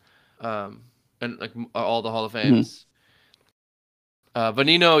Famer, and like all the Hall of Fames.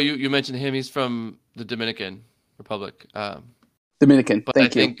 Veneno, you mentioned him. He's from the Dominican Republic. Dominican. But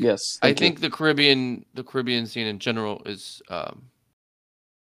Thank you. Yes. I think the Caribbean scene in general is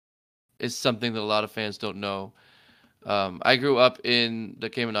something that a lot of fans don't know. I grew up in the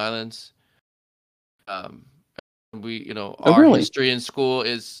Cayman Islands. We, our history in school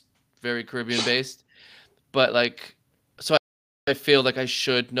is very Caribbean based, but like, so I feel like I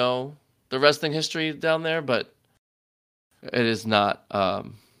should know the wrestling history down there, but it is not.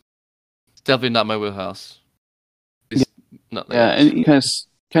 Definitely not my wheelhouse. And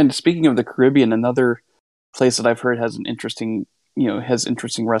kind of speaking of the Caribbean, another place that I've heard has an interesting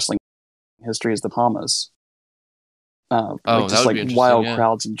wrestling history is the Bahamas. Just like wild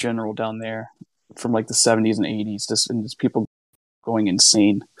crowds in general down there from like the 70s and 80s, just people going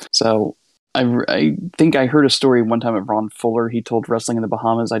insane. So I think I heard a story one time of Ron Fuller. He told Wrestling in the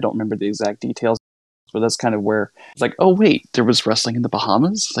Bahamas. I don't remember the exact details, but that's kind of where it's like, oh wait, there was wrestling in the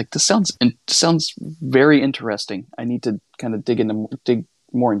Bahamas. Like this sounds very interesting. I need to kind of dig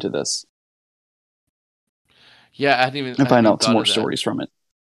more into this. Yeah, I find out some more stories from it.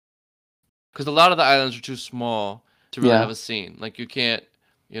 Because a lot of the islands are too small to really have a scene. Like you can't,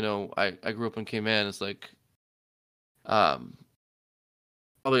 I grew up in Cayman. It's like, probably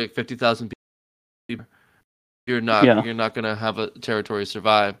like 50,000 people. You're not gonna have a territory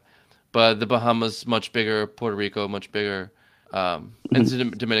survive. But the Bahamas much bigger, Puerto Rico much bigger, and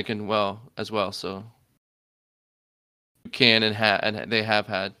Dominican as well. So you can and they have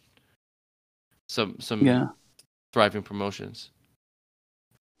had some thriving promotions.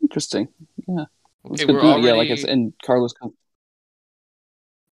 Interesting. Yeah. Okay, we're already like it's in Carlos.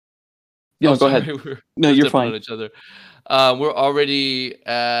 Yeah, go ahead. No, you're fine. On each other. We're already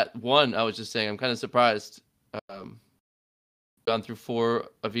at 1. I was just saying, I'm kind of surprised. Gone through 4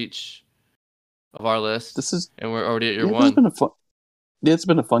 of each of our lists, and we're already at your 1. It's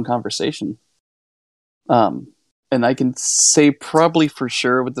been a fun conversation. And I can say probably for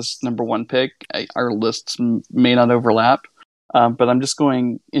sure with this number 1 pick, our lists may not overlap. But I'm just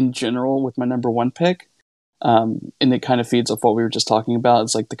going in general with my number 1 pick. And it kind of feeds off what we were just talking about.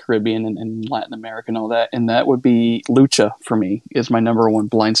 It's like the Caribbean and Latin America and all that. And that would be Lucha for me, is my number 1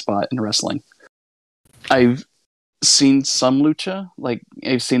 blind spot in wrestling. I've seen some Lucha. Like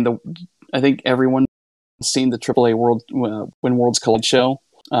I think everyone's seen the AAA World When Worlds Collide show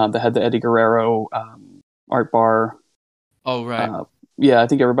that had the Eddie Guerrero Art Bar. Oh, right. I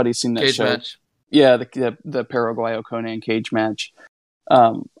think everybody's seen that cage show. Match. Yeah, the Paraguayo Conan cage match.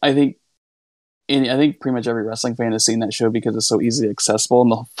 I think pretty much every wrestling fan has seen that show because it's so easily accessible,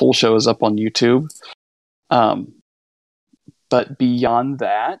 and the full show is up on YouTube. But beyond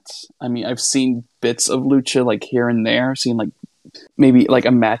that, I mean, I've seen bits of Lucha like here and there. I've seen like maybe like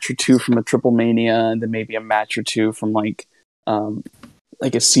a match or 2 from a Triple Mania, and then maybe a match or 2 from like a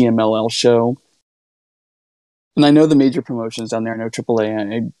CMLL show. And I know the major promotions down there. I know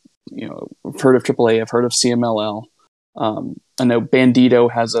AAA. I've heard of AAA, I've heard of CMLL. I know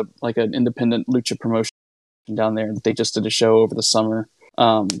Bandito has an independent lucha promotion down there. They just did a show over the summer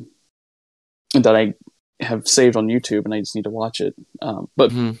that I have saved on YouTube, and I just need to watch it.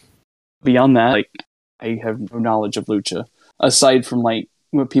 But beyond that, like, I have no knowledge of lucha aside from like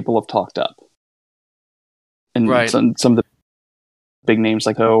what people have talked up, and some of the big names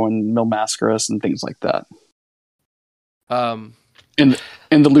like and Mil Mascaras and things like that. And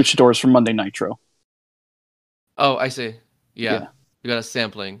the luchadors from Monday Nitro. Oh, I see. Yeah. You got a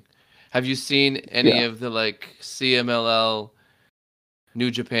sampling. Have you seen any of the like CMLL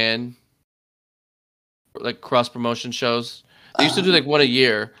New Japan like cross promotion shows? They used to do like one a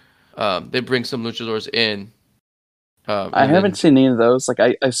year. They bring some luchadors in. I haven't seen any of those. Like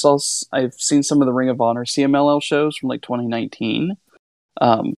I've seen some of the Ring of Honor CMLL shows from like 2019.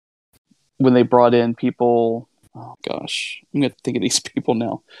 When they brought in people, oh gosh, I'm gonna think of these people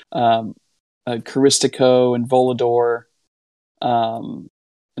now. Caristico and Volador,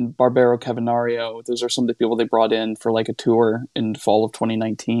 and Barbaro Cavanario. Those are some of the people they brought in for like a tour in fall of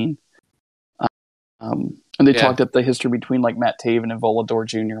 2019. And they talked up the history between like Matt Taven and Volador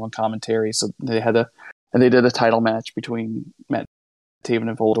Jr. on commentary. So they did a title match between Matt Taven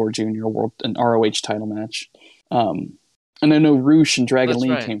and Volador Jr. an ROH title match. And I know Roosh and Dragon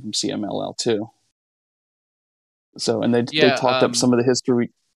Lee came from CMLL too. So, and they talked up some of the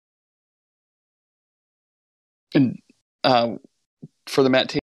history. And for the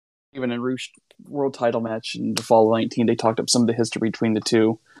Matt Taven and Roosh world title match in the fall of 19, they talked up some of the history between the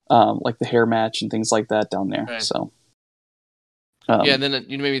two, like the hair match and things like that down there. Right. So, and then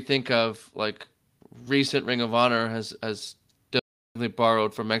you made me think of like recent Ring of Honor has definitely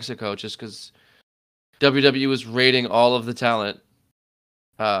borrowed from Mexico just because WWE was raiding all of the talent.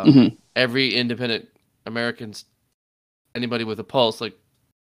 Every independent American, anybody with a pulse, like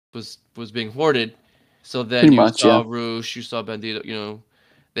was being hoarded. So then saw Roosh, you saw Bandito.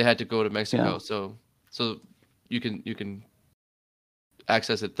 They had to go to Mexico, so you can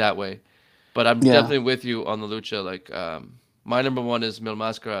access it that way. But I'm definitely with you on the lucha. Like my number one is Mil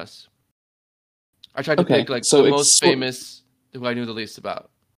Mascaras. I tried to pick like the most famous, who I knew the least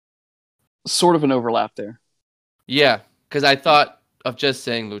about. Sort of an overlap there. Yeah, because I thought of just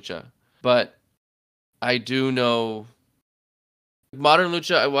saying lucha, but I do know modern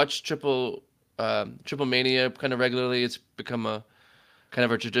lucha. I watch Triple Mania kind of regularly. It's become a kind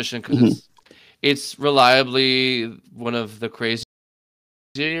of a tradition because it's reliably one of the crazier,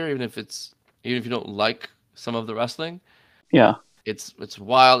 even if you don't like some of the wrestling. Yeah, it's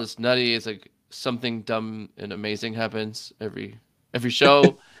wild. It's nutty. It's like something dumb and amazing happens every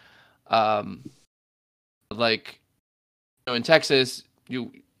show. Like in Texas,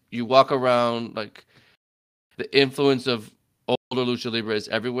 you walk around, like the influence of older lucha libre is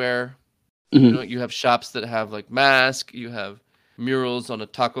everywhere. You have shops that have like masks. You have murals on a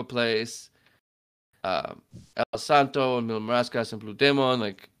taco place. El Santo and Mil Mascaras and Blue Demon,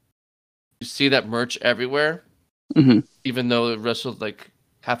 like you see that merch everywhere. Even though it wrestled like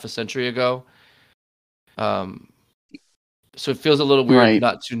half a century ago. So it feels a little weird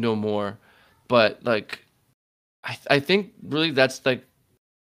not to know more, but like I think really that's like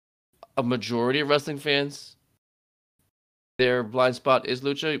a majority of wrestling fans. Their blind spot is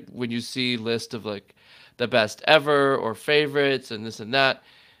lucha. When you see list of like the best ever or favorites and this and that,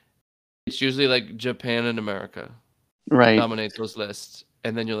 it's usually like Japan and America dominate those lists.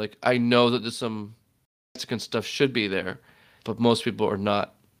 And then you're like, I know that there's some Mexican stuff should be there, but most people are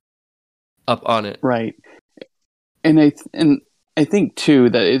not up on it. Right. And I think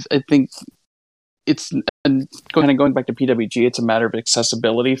too I think it's kind of going back to PWG. It's a matter of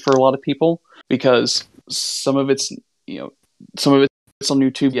accessibility for a lot of people because some of it's on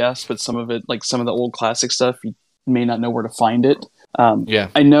YouTube, yes, but some of it, like some of the old classic stuff, you may not know where to find it.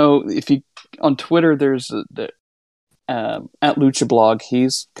 I know if you on Twitter, there's at Lucha Blog,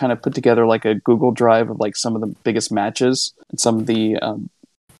 he's kind of put together like a Google Drive of like some of the biggest matches and some of the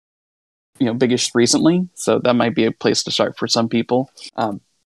biggest recently. So that might be a place to start for some people.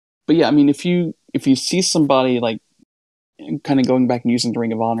 But yeah, I mean, if you see somebody like kind of going back and using the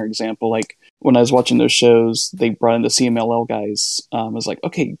Ring of Honor example, like when I was watching those shows, they brought in the CMLL guys. I was like,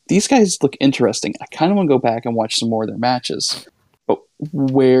 okay, these guys look interesting. I kind of want to go back and watch some more of their matches, but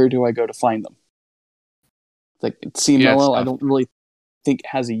where do I go to find them? Like CMLL, I don't really think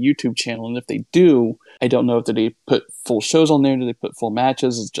has a YouTube channel, and if they do, I don't know if they put full shows on there. Do they put full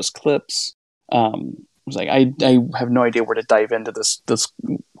matches? It's just clips. I was like, I have no idea where to dive into this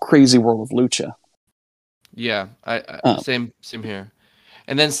crazy world of lucha. Yeah, I same here.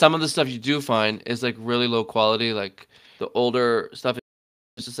 And then some of the stuff you do find is like really low quality. Like the older stuff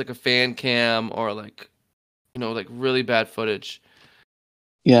it's just like a fan cam or like, like really bad footage.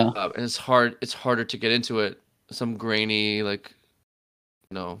 Yeah. And it's harder to get into it. Some grainy, like,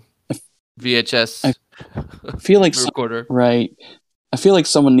 VHS I feel like recorder. Right. I feel like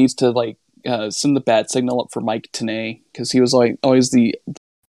someone needs to like send the bat signal up for Mike Tenay, because he was like always the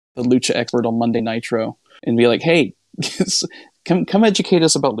lucha expert on Monday Nitro, and be like, "Hey, come educate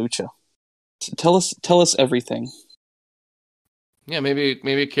us about lucha. Tell us everything." Yeah,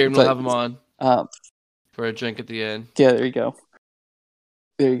 maybe Kieran will have him on for a drink at the end. Yeah, there you go.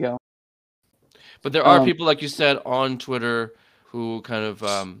 But there are people, like you said, on Twitter who kind of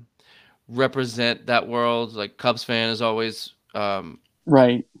represent that world. Like Cubs fan is always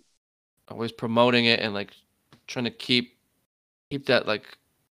right, always promoting it and like trying to keep that like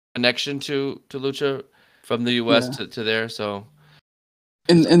connection to lucha from the US to there. So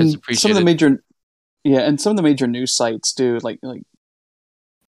and some of the major news sites do like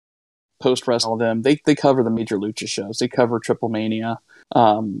post wrestling. All of them they cover the major lucha shows. They cover Triple Mania,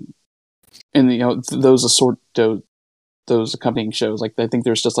 and those accompanying shows. Like I think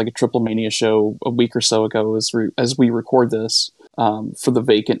there's just like a Triple Mania show a week or so ago as we record this for the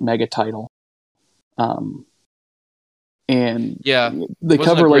vacant Mega title. And they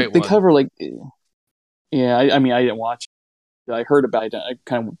cover I mean I didn't watch it. I heard about it. I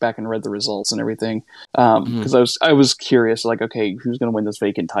kind of went back and read the results and everything because I was curious, like, okay, who's going to win this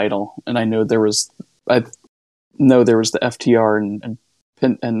vacant title? And I know there was the FTR and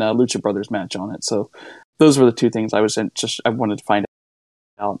Lucha Brothers match on it. So those were the two things I wanted to find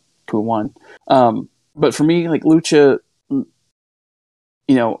out who won. But for me, like lucha,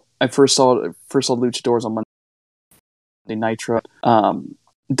 I first saw luchadors on Monday Nitro.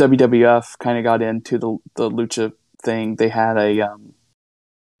 WWF kind of got into the lucha thing. They had a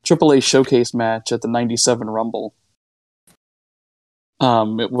AAA showcase match at the '97 Rumble.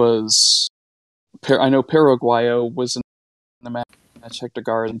 It was I know Paraguayo was in the match. Hector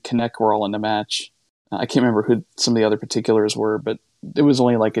Garza and Kinect were all in the match. I can't remember who some of the other particulars were, but it was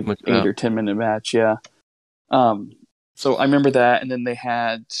only like an 8 or 10 minute match. Yeah. So I remember that, and then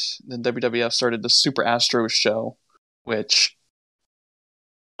WWF started the Super Astros show, which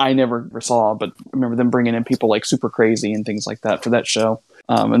I never saw, but I remember them bringing in people like Super Crazy and things like that for that show.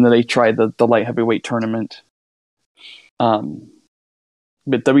 And then they tried the light heavyweight tournament.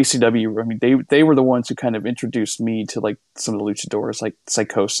 But WCW, I mean, they were the ones who kind of introduced me to like some of the luchadors, like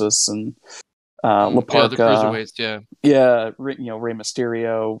Psychosis and La Parka. The cruiserweights, Rey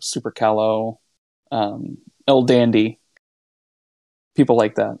Mysterio, Super Calo, El Dandy, people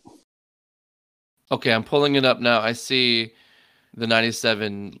like that. Okay, I'm pulling it up now. I see the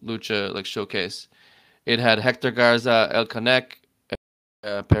 '97 Lucha like showcase. It had Hector Garza, El Canek,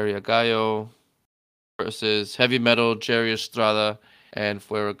 Periagallo versus Heavy Metal, Jerry Estrada, and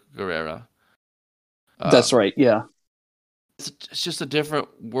Fuera Guerrera. That's right, yeah. It's just a different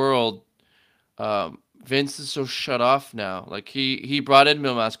world. Vince is so shut off now. Like he brought in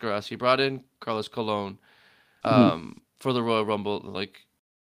Mil Mascaras, he brought in Carlos Colon for the Royal Rumble. Like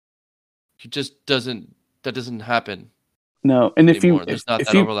he just doesn't happen. No, and anymore. There's not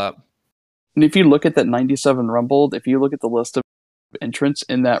that overlap. And if you look at that '97 Rumble, if you look at the list of entrants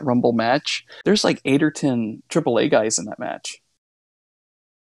in that Rumble match, there's like 8 or 10 AAA guys in that match.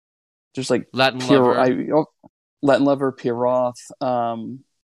 There's like Latin Lover, Pierre Roth. I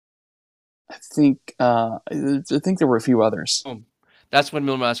think there were a few others. Oh, that's when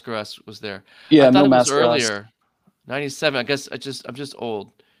Mil Mascaras was there. Yeah, I thought Mil it was Mascaras. earlier. '97. I guess I'm just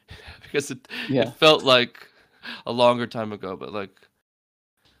old because it felt like a longer time ago. But like,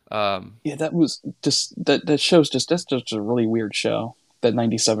 that was just that show's that's just a really weird show. That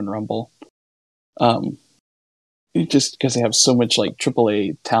 '97 Rumble. Just because they have so much like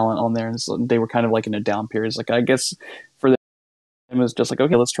AAA talent on there, and so they were kind of like in a down period. It's like, I guess for them it was just like,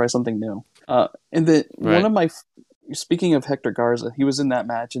 okay, let's try something new. And then one of my, speaking of Hector Garza, he was in that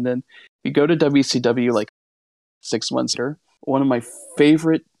match, and then you go to WCW like 6 months later. One of my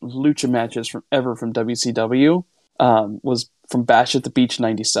favorite lucha matches from WCW was from Bash at the Beach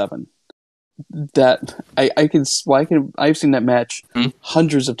 '97. That I've seen that match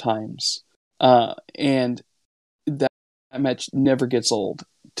hundreds of times, and that match never gets old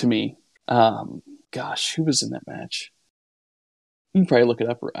to me. Gosh, who was in that match? You can probably look it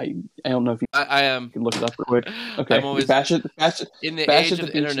up. I don't know if you. I am. You can look it up real quick. Okay, I'm always Bash at in the Bash age at the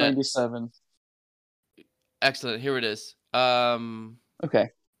of Beach internet. '97. Excellent. Here it is.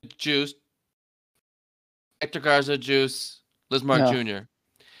 Okay. Juice, Hector Garza, Juice, Lismark Jr.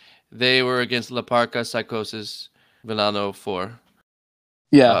 They were against La Parka, Psychosis, Villano 4.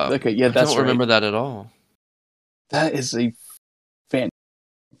 Yeah. Okay. Yeah, that's I don't remember that at all. That is a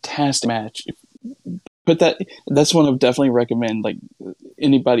fantastic match. But that's one I would definitely recommend. Like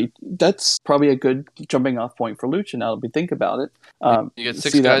anybody, that's probably a good jumping off point for Lucha. Now that we think about it, You get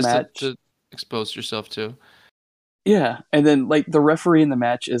 6 see that guys match. to expose yourself to. Yeah, and then like the referee in the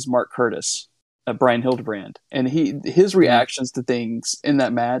match is Mark Curtis, Brian Hildebrand, and his reactions to things in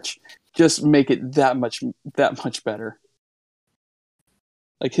that match just make it that much better.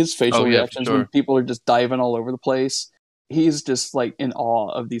 Like his facial reactions when people are just diving all over the place, he's just like in awe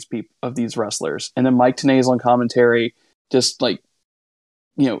of these these wrestlers. And then Mike Tenay's on commentary, just like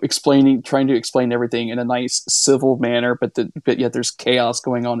trying to explain everything in a nice civil manner, but yet there's chaos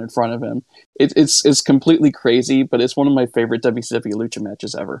going on in front of him. It's completely crazy, but it's one of my favorite WCW Lucha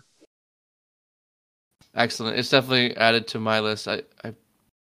matches ever. Excellent. It's definitely added to my list. I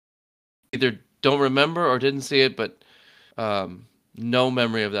either don't remember or didn't see it, but no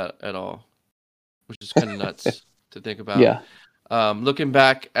memory of that at all, which is kind of nuts to think about. Yeah. Looking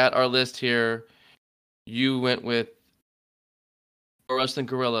back at our list here, you went with Pro Wrestling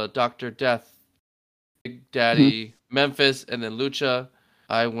Guerrilla, Dr. Death, Big Daddy, Memphis, and then Lucha.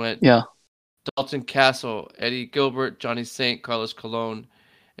 I went Dalton Castle, Eddie Gilbert, Johnny Saint, Carlos Colon,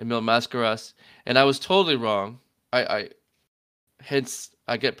 and Mil Mascaras. And I was totally wrong. Hence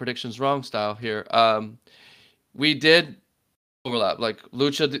I get predictions wrong style here. We did overlap. Like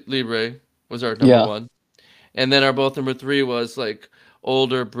Lucha Libre was our number one, and then our both number 3 was like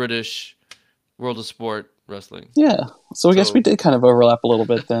older British World of Sport wrestling. Yeah, so I guess we did kind of overlap a little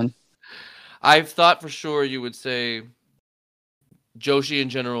bit then. I thought for sure you would say Joshi in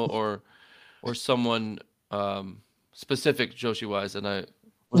general, or someone specific Joshi wise, and I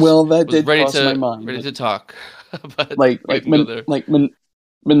that did cross my mind. Ready to talk, but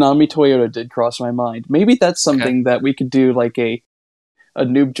Minami Toyota did cross my mind. Maybe that's something that we could do like a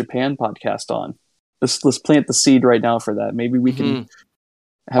Noob Japan podcast on. Let's plant the seed right now for that. Maybe we can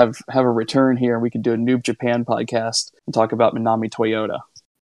have a return here. We could do a Noob Japan podcast and talk about Minami Toyota.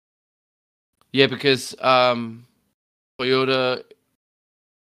 Yeah, because Toyota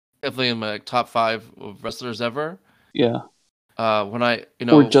definitely in my top 5 of wrestlers ever. Yeah. When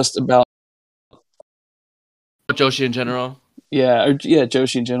or just about Joshi in general. Yeah,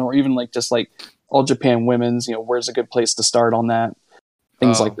 Joshi in general, or even like just like All Japan Women's. Where's a good place to start on that?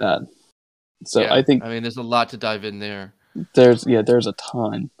 Things like that. So I think there's a lot to dive in there. There's a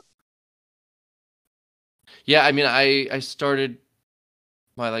ton. Yeah, I started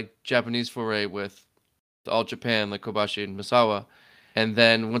my like Japanese foray with the All Japan, like Kobashi and Misawa, and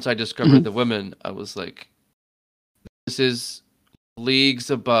then once I discovered the women, I was like, this is leagues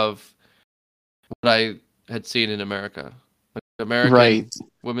above what I had seen in America. Like, American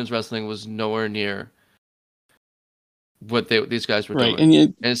women's wrestling was nowhere near what these guys were doing,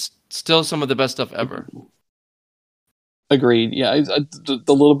 and it's still some of the best stuff ever. Agreed. Yeah, the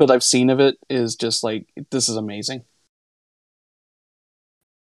little bit I've seen of it is just like, this is amazing.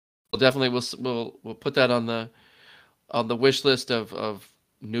 Well, definitely we'll put that on the wish list of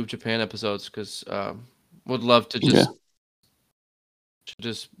Noob Japan episodes, because would love to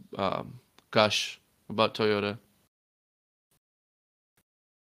just gush about Toyota.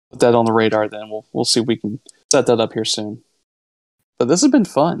 Put that on the radar. Then we'll see if we can set that up here soon. But this has been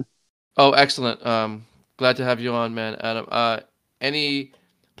fun. Oh, excellent. Glad to have you on, man, Adam. Any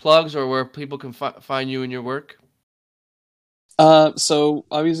plugs or where people can find you and your work? So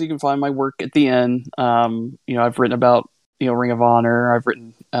obviously you can find my work at the end. I've written about Ring of Honor. I've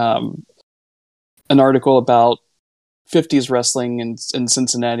written an article about 50s wrestling in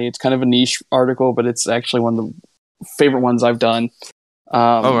Cincinnati. It's kind of a niche article, but it's actually one of the favorite ones I've done.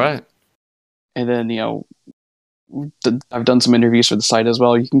 All right. And then I've done some interviews for the site as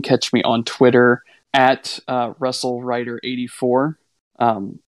well. You can catch me on Twitter at WrestleWriter84.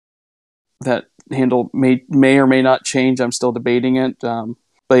 That handle may or may not change. I'm still debating it. But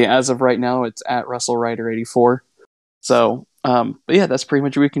yeah, as of right now, it's at WrestleWriter84. So, but yeah, that's pretty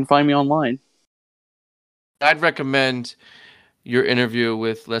much where you can find me online. I'd recommend your interview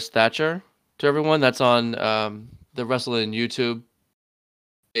with Les Thatcher to everyone. That's on the Wrestling YouTube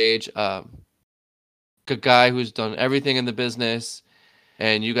page. A guy who's done everything in the business,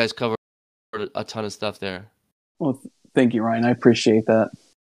 and you guys cover a ton of stuff there. Well, thank you, Ryan. I appreciate that.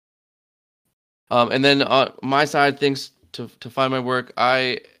 And then on my side, things to find my work,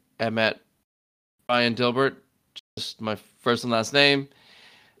 I am at Ryan Dilbert, just my first and last name,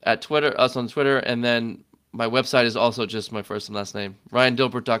 at Twitter, us on Twitter, and then my website is also just my first and last name,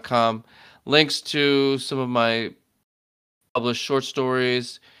 RyanDilbert.com. Links to some of my published short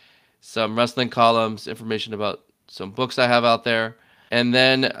stories, some wrestling columns, information about some books I have out there, and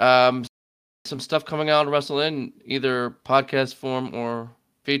then some stuff coming out on WrestleIn, either podcast form or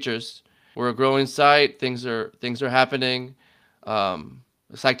features. We're a growing site. Things are happening.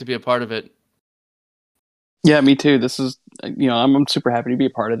 Psyched to be a part of it. Yeah, me too. This is, I'm super happy to be a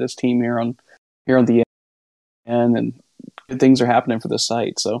part of this team here on the end, and good things are happening for the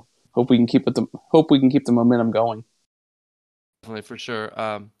site. So hope we can keep the momentum going. Definitely, for sure.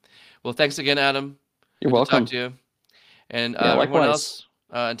 Well, thanks again, Adam. You're Good welcome. to talk to you. And Yeah, everyone likewise. else,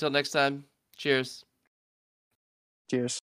 until next time, cheers. Cheers.